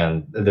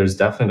 And there's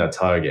definitely that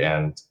tug.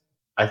 And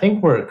I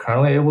think we're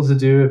currently able to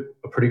do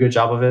a pretty good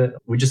job of it.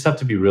 We just have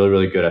to be really,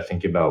 really good at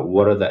thinking about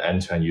what are the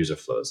end-to-end user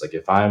flows. Like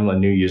if I'm a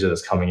new user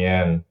that's coming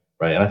in,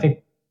 right? And I think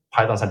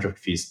Python-centric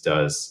Feast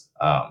does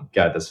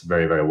get this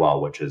very, very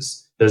well, which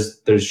is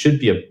there should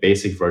be a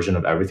basic version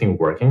of everything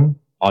working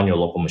on your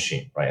local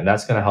machine, right? And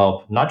that's going to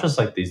help not just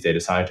like these data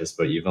scientists,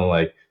 but even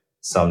like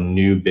some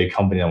new big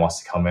company that wants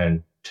to come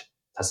in,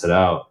 test it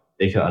out.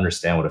 They can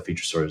understand what a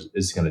feature source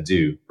is going to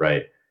do,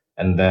 right?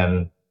 And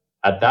then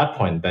at that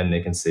point, then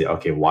they can say,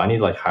 okay, well, I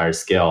need like higher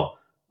scale.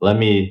 Let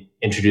me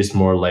introduce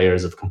more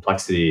layers of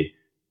complexity,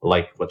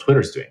 like what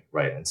Twitter's doing,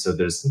 right? And so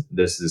there's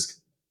this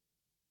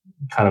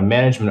kind of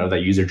management of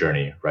that user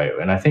journey, right?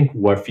 And I think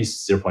what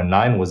Feast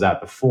 0.9 was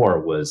at before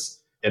was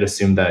it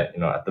assumed that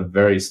at the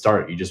very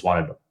start you just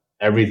wanted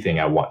everything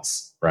at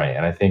once, right?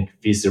 And I think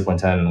Feast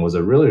 0.10 was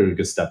a really, really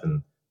good step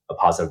in a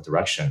positive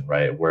direction,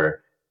 right?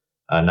 Where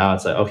now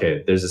it's like,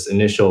 okay, there's this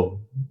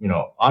initial,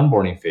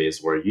 onboarding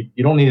phase where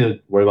you don't need to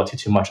worry about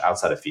too much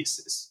outside of Feast.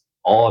 It's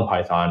all in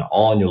Python,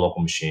 all on your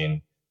local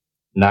machine.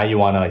 Now you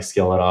want to like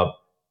scale it up.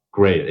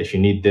 Great. If you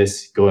need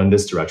this, go in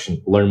this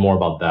direction, learn more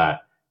about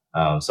that.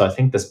 So I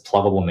think this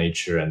pluggable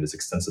nature and this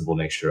extensible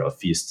nature of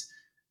Feast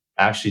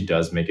actually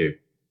does make it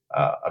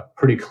a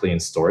pretty clean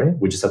story.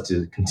 We just have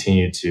to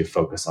continue to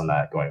focus on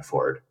that going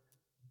forward.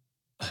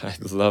 I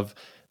love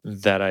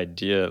that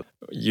idea.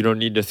 You don't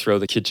need to throw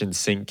the kitchen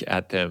sink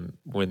at them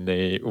when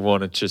they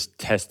want to just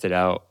test it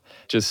out.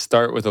 Just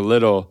start with a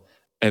little,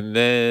 and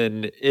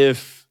then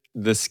if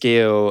the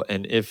scale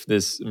and if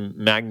this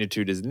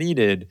magnitude is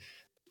needed,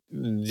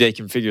 they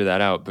can figure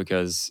that out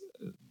because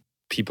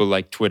people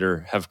like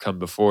Twitter have come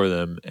before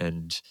them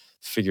and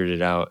figured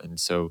it out. And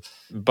so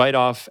bite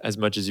off as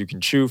much as you can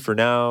chew for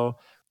now.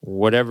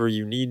 Whatever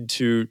you need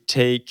to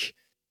take,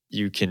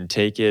 you can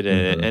take it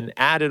and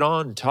add it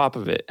on top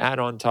of it. Add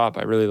on top.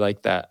 I really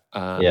like that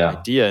Yeah.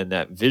 idea and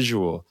that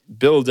visual.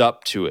 Build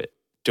up to it.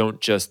 Don't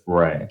just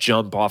Right.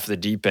 jump off the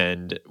deep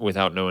end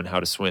without knowing how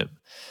to swim.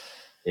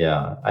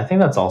 Yeah. I think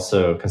that's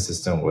also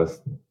consistent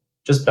with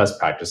just best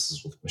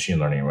practices with machine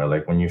learning, right?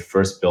 Like when you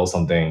first build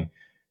something,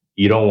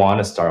 you don't want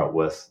to start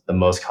with the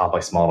most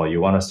complex model. You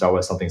want to start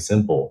with something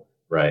simple,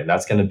 right?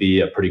 That's going to be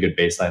a pretty good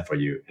baseline for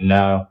you. And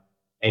now,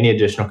 any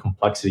additional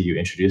complexity you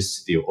introduce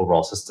to the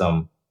overall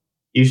system,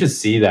 you should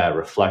see that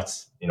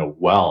reflect,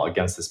 well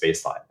against this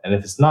baseline. And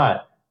if it's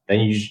not,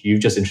 then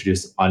you've just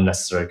introduced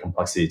unnecessary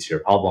complexity to your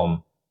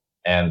problem.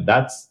 And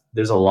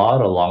there's a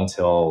lot of long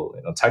tail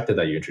tech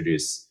that you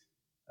introduce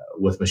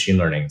with machine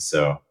learning.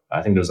 So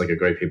I think there's like a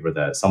great paper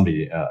that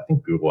somebody, I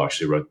think Google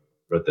actually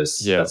wrote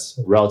this. Yeah. That's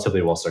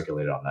relatively well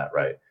circulated on that,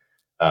 right?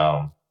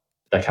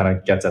 That kind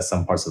of gets at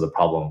some parts of the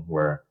problem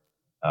where,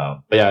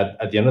 but yeah,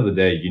 at the end of the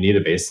day, you need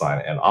a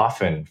baseline. And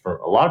often for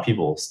a lot of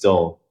people,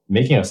 still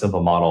making a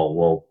simple model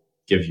will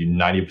give you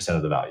 90%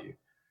 of the value,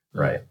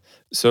 right?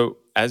 So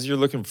as you're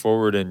looking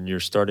forward and you're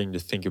starting to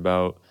think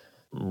about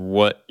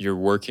what you're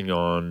working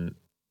on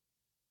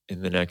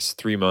in the next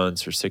 3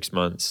 months or 6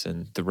 months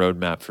and the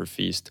roadmap for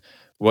Feast,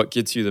 what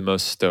gets you the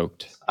most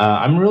stoked?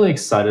 I'm really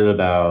excited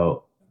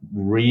about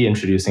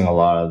reintroducing a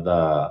lot of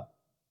the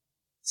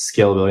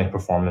scalability and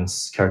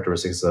performance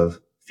characteristics of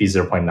Feast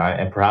 0.9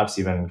 and perhaps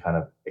even kind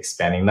of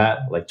expanding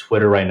that. Like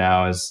Twitter right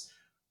now is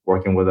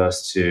working with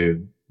us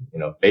to,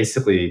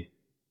 basically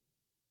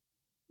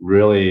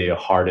really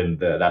harden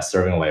that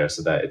serving layer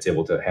so that it's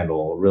able to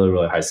handle really,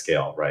 really high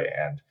scale, right?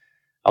 And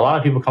a lot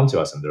of people come to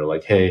us and they're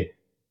like, hey,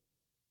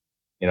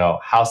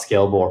 how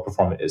scalable or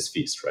performant is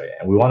Feast, right?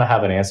 And we want to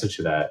have an answer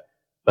to that.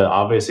 But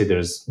obviously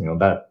there's,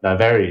 that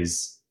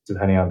varies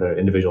depending on their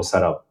individual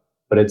setup.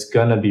 But it's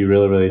going to be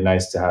really, really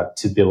nice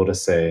to be able to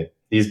say,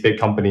 these big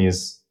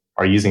companies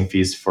are using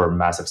Feast for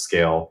massive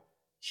scale.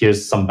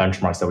 Here's some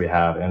benchmarks that we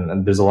have.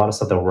 And there's a lot of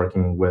stuff that we're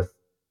working with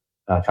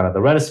kind of the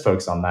Redis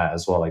folks on that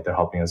as well. Like they're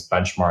helping us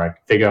benchmark,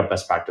 figure out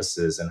best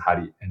practices and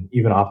and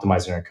even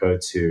optimizing our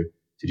code to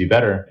do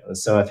better.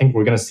 So I think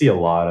we're going to see a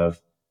lot of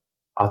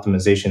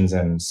optimizations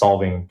and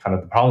solving kind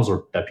of the problems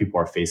that people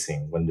are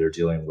facing when they're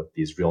dealing with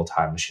these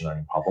real-time machine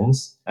learning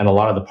problems. And a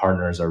lot of the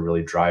partners are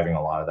really driving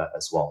a lot of that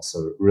as well.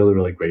 So really,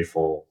 really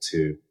grateful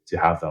to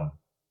have them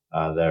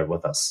there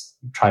with us,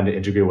 trying to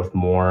integrate with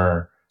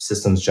more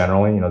systems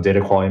generally.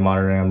 Data quality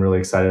monitoring I'm really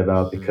excited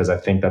about because I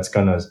think there's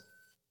going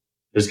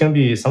to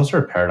be some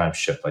sort of paradigm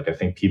shift. Like I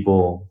think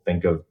people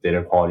think of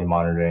data quality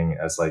monitoring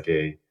as like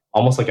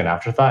almost like an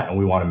afterthought, and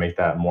we want to make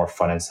that more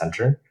front and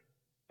center.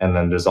 And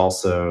then there's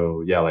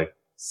also, like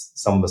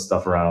some of the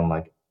stuff around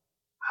like,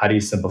 how do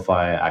you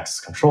simplify access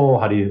control?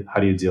 How do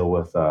you deal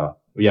with,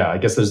 I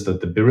guess there's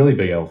the really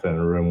big elephant in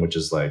the room, which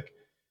is like,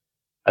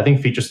 I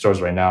think feature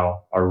stores right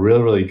now are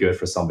really, really good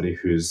for somebody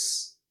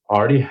who's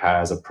already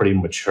has a pretty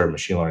mature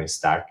machine learning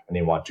stack and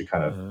they want to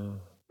kind of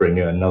bring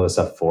another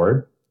step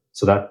forward.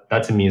 So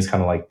that to me is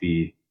kind of like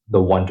the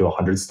 1 to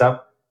 100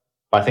 step.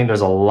 But I think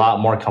there's a lot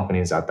more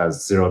companies at that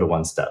 0 to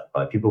 1 step.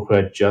 But people who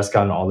had just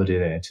gotten all the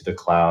data into the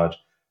cloud,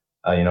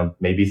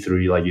 maybe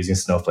through like using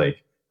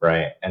Snowflake,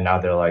 right? And now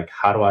they're like,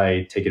 how do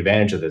I take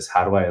advantage of this?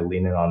 How do I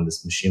lean in on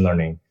this machine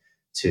learning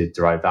to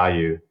derive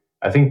value?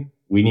 I think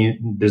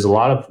there's a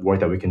lot of work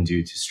that we can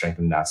do to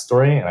strengthen that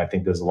story. And I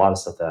think there's a lot of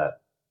stuff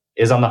that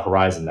is on the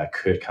horizon that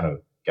could kind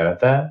of get at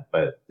that.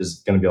 But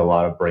there's going to be a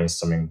lot of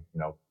brainstorming,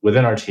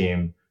 within our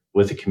team,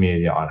 with the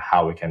community on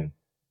how we can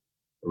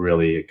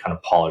really kind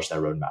of polish that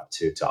roadmap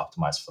to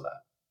optimize for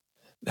that.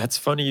 That's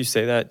funny you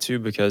say that too,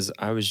 because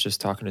I was just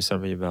talking to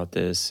somebody about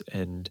this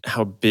and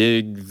how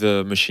big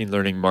the machine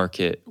learning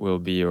market will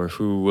be or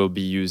who will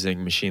be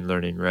using machine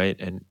learning, right?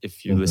 And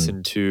if you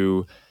listen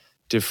to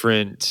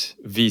different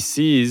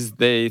VCs,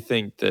 they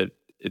think that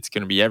it's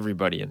going to be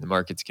everybody and the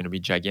market's going to be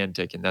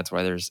gigantic. And that's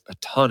why there's a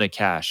ton of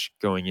cash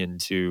going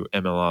into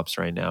ML ops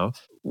right now.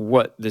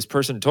 What this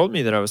person told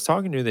me that I was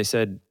talking to, they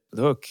said,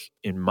 look,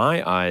 in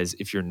my eyes,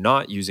 if you're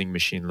not using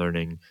machine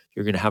learning,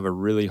 you're going to have a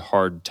really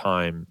hard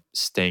time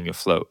staying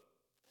afloat.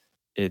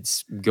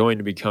 it's going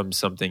to become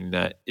something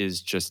that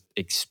is just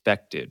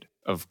expected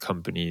of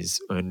companies,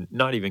 and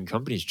not even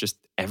companies, just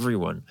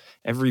everyone,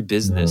 every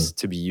business Mhm.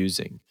 to be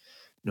using,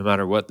 no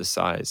matter what the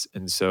size.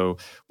 And so,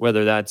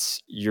 whether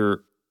that's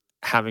you're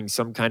having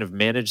some kind of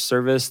managed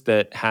service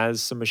that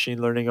has some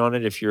machine learning on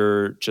it, if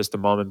you're just a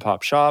mom and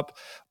pop shop,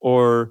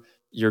 or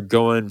you're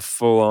going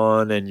full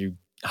on and you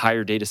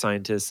hire data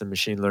scientists and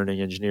machine learning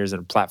engineers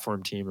and a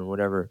platform team and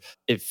whatever,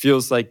 it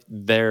feels like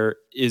there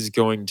is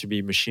going to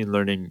be machine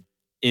learning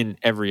in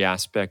every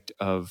aspect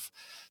of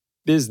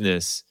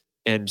business.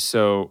 And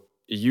so,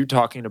 you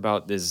talking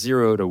about this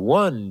 0 to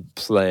 1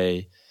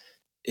 play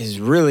is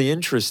really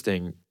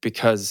interesting,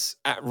 because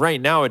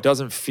right now it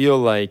doesn't feel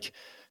like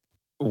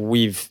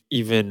we've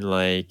even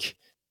like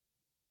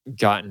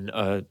gotten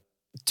a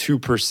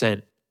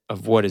 2%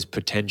 of what is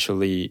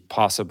potentially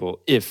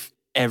possible if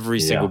every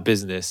single Yeah.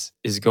 business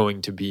is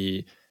going to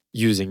be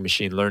using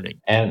machine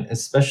learning. And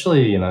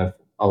especially, a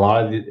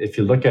lot of if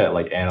you look at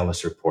like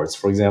analyst reports,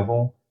 for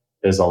example,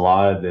 there's a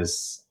lot of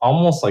this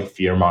almost like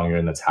fear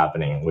mongering that's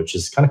happening, which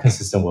is kind of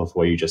consistent with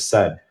what you just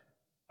said,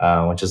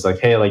 which is like,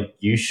 hey, like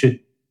you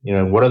should,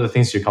 what are the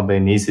things your company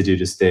needs to do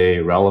to stay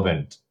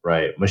relevant,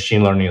 right?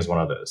 Machine learning is one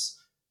of those.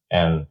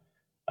 And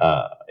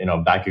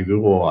back at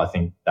Google, I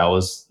think that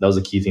was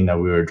a key thing that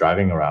we were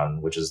driving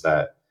around, which is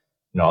that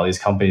all these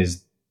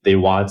companies, they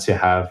want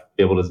to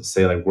be able to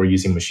say like we're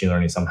using machine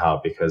learning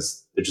somehow,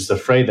 because they're just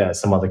afraid that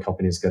some other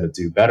company is going to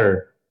do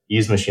better,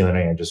 use machine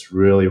learning, and just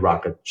really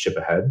rocket ship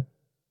ahead.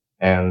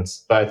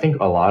 But I think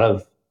a lot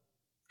of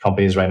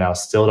companies right now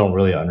still don't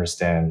really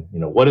understand,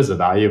 what is the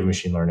value of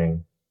machine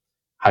learning?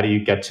 How do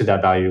you get to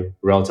that value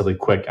relatively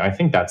quick? And I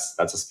think that's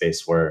a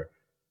space where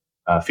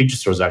feature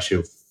stores are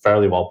actually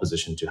fairly well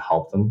positioned to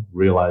help them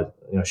realize,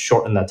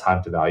 shorten that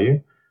time to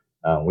value.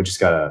 We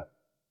just gotta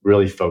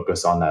really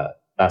focus on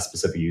that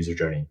specific user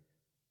journey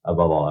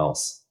above all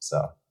else.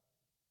 So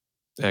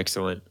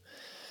Excellent.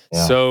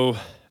 yeah, So,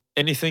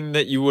 anything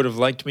that you would have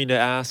liked me to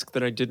ask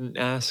that I didn't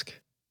ask?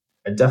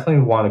 I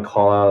definitely want to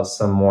call out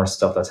some more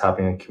stuff that's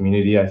happening in the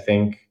community. I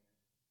think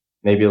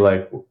maybe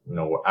like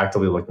we're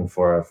actively looking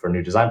for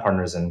new design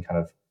partners and kind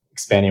of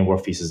expanding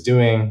what Feast is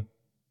doing.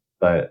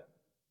 But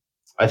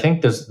I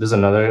think there's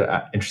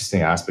another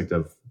interesting aspect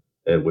of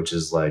it, which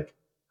is like,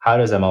 how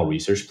does ML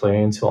research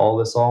play into all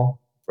this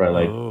all? Right?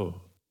 Like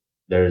Oh,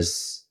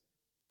 there's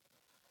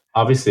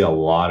obviously a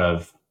lot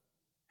of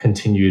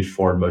continued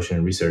forward motion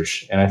in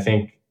research. And I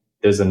think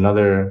there's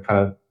another kind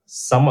of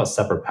somewhat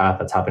separate path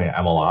that's happening at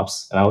ML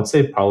ops. And I would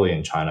say probably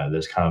in China,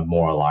 there's kind of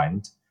more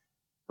aligned,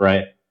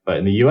 right? But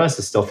in the US,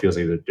 it still feels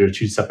like they're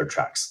two separate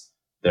tracks.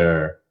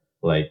 They're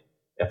like,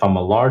 if I'm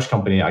a large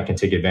company, I can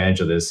take advantage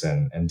of this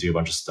and do a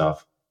bunch of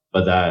stuff.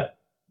 But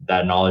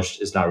that knowledge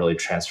is not really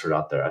transferred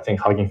out there. I think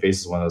Hugging Face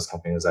is one of those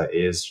companies that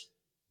is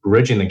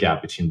bridging the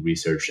gap between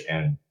research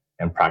and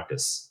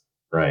practice,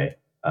 right?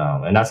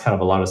 And that's kind of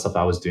a lot of stuff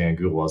I was doing at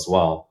Google as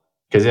well.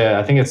 Because yeah,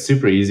 I think it's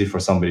super easy for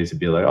somebody to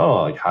be like,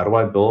 oh, like how do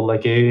I build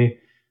like a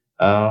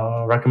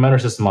recommender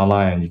system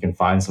online? You can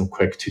find some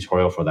quick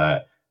tutorial for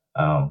that.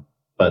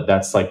 But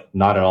that's like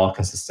not at all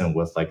consistent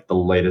with like the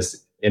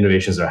latest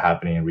innovations that are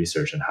happening in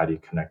research and how do you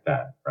connect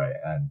that, right?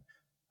 And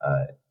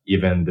uh,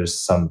 even there's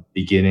some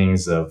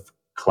beginnings of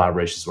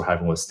collaborations we're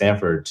having with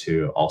Stanford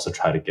to also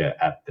try to get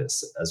at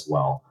this as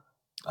well.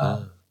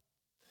 uh,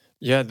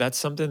 yeah, that's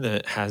something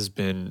that has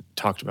been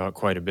talked about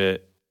quite a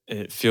bit.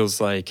 It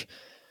feels like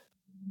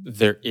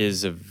there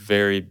is a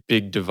very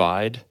big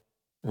divide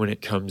when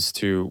it comes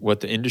to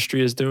what the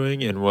industry is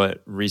doing and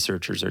what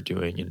researchers are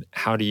doing, and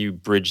how do you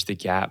bridge the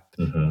gap.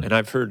 Hmm. And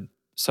I've heard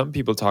some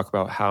people talk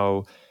about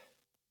how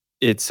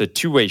it's a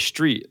two-way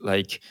street.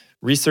 Like,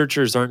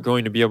 researchers aren't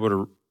going to be able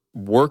to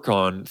work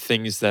on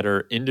things that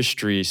are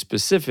industry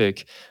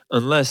specific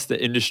unless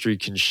the industry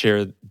can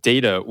share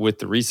data with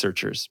the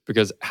researchers,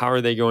 because how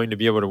are they going to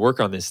be able to work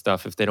on this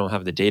stuff if they don't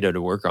have the data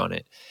to work on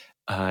it?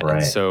 And Right.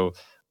 so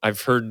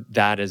I've heard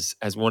that as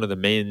one of the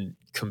main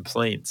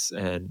complaints,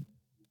 and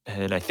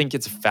I think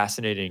it's a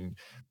fascinating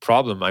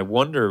problem. I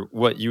wonder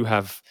what you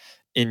have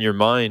in your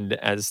mind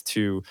as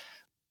to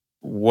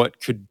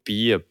what could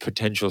be a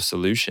potential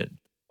solution.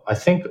 I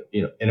think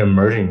an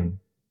emerging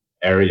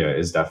area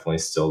is definitely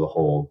still the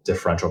whole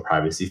differential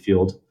privacy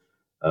field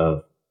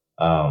of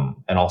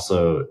and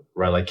also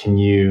right, like can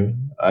you,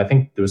 I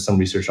think there was some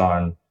research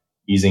on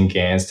using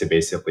GANs to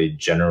basically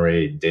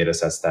generate data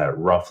sets that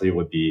roughly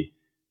would be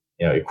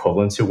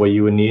equivalent to what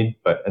you would need,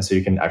 but and so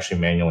you can actually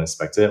manually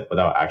inspect it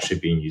without actually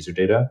being user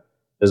data.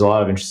 There's a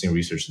lot of interesting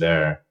research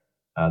there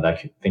that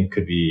I think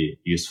could be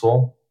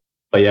useful.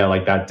 But yeah,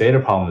 like that data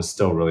problem is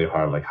still really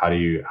hard. Like how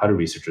do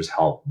researchers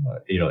help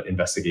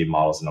investigate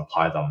models and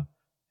apply them?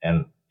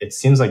 And it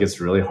seems like it's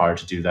really hard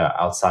to do that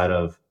outside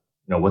of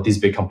what these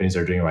big companies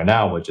are doing right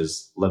now, which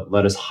is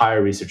let us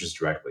hire researchers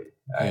directly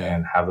Yeah.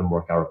 and have them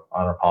work on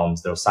our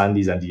problems. They'll sign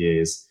these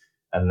NDAs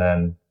and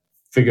then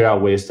figure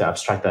out ways to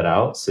abstract that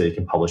out so you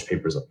can publish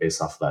papers based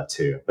off of that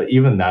too. But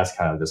even that's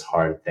kind of this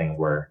hard thing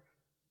where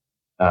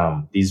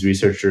these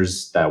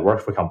researchers that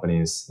work for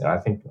companies, I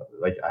think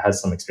like I had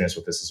some experience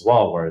with this as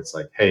well, where it's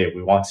like, hey,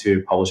 we want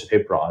to publish a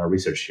paper on our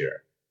research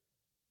here.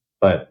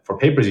 But for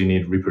papers, you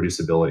need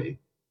reproducibility,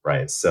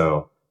 right?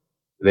 So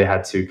they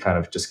had to kind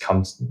of just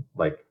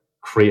like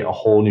create a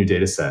whole new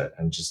data set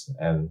and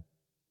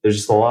there's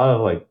just a lot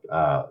of like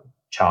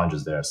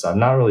challenges there. So I'm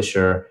not really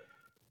sure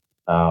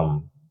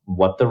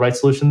what the right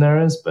solution there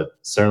is, but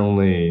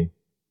certainly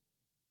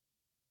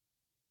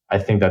I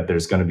think that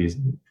there's going to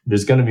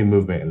be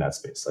movement in that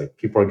space. Like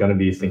people are going to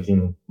be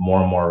thinking more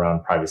and more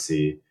around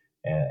privacy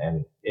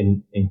and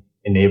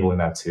enabling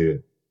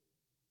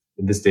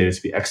this data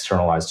to be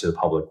externalized to the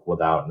public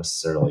without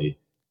necessarily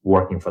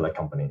working for that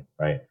company,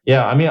 right?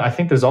 Yeah, I mean, I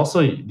think there's also,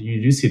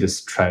 you do see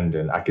this trend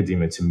in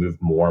academia to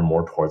move more and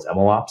more towards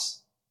MLOps.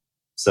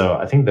 So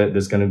I think that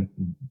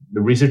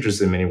the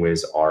researchers in many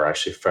ways are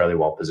actually fairly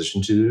well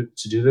positioned to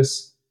do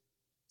this,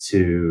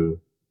 to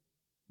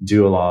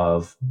do a lot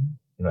of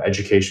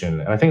education.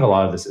 And I think a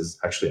lot of this is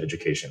actually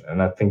education.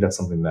 And I think that's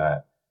something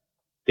that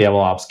the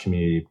MLOps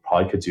community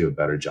probably could do a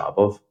better job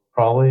of,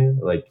 probably.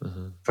 Like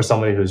for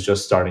somebody who's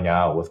just starting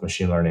out with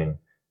machine learning,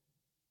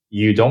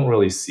 you don't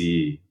really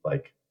see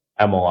like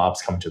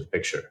MLOps come to the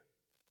picture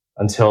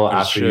until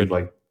after you've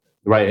like,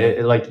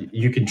 right? Like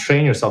you can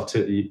train yourself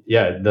to,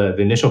 the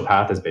initial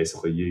path is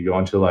basically you go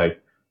into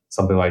like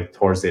something like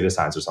towards data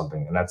science or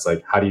something. And that's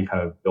like, how do you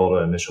kind of build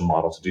an initial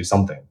model to do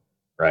something,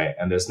 right?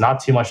 And there's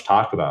not too much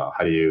talk about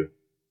how do you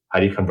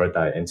convert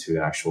that into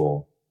an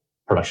actual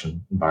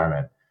production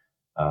environment.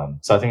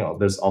 So I think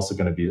there's also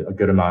going to be a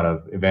good amount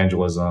of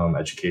evangelism,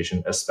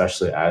 education,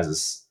 especially as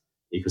this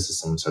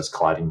ecosystem starts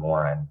colliding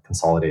more and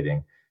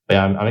consolidating. But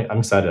yeah, I'm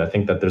excited. I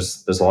think that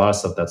there's a lot of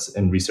stuff that's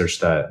in research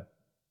that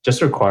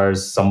just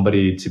requires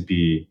somebody to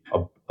be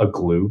a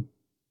glue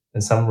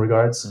in some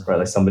regards, right?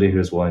 Like somebody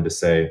who's willing to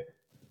say,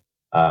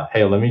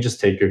 hey, let me just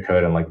take your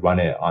code and like run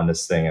it on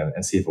this thing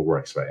and see if it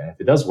works, right? And if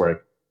it does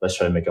work, let's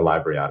try to make a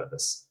library out of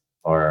this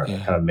or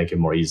kind of make it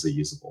more easily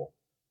usable.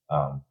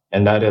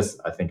 And that is,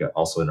 I think,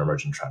 also an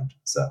emerging trend.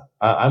 So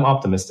I'm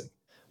optimistic.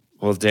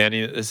 Well,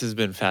 Danny, this has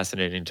been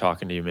fascinating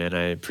talking to you, man.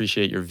 I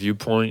appreciate your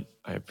viewpoint.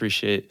 I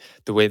appreciate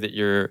the way that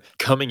you're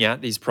coming at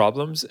these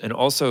problems and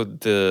also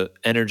the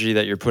energy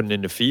that you're putting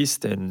into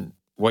Feast and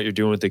what you're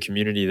doing with the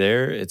community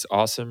there. It's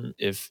awesome.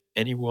 If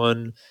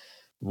anyone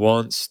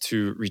wants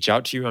to reach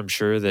out to you, I'm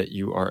sure that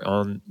you are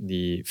on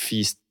the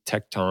Feast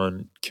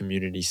Tecton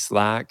community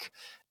Slack.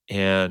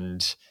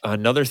 And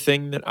another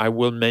thing that I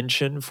will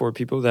mention for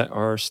people that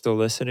are still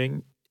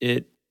listening,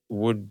 it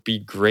would be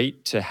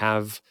great to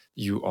have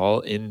you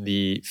all in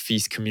the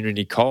Feast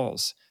community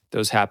calls.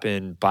 Those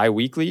happen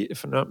bi-weekly,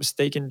 if I'm not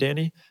mistaken,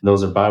 Danny?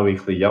 Those are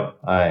bi-weekly, yep.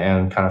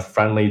 And kind of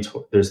friendly.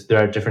 There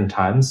are different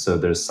times. So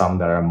there's some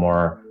that are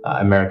more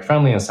American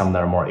friendly and some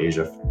that are more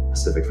Asia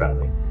Pacific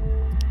friendly.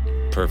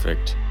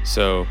 Perfect.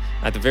 So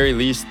at the very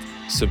least,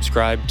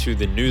 subscribe to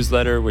the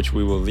newsletter, which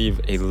we will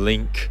leave a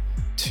link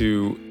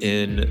to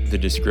in the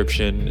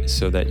description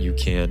so that you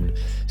can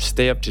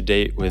stay up to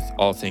date with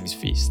all things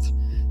Feast.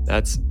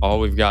 That's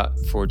all we've got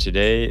for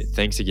today.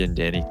 Thanks again,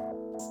 Danny.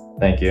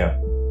 Thank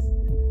you.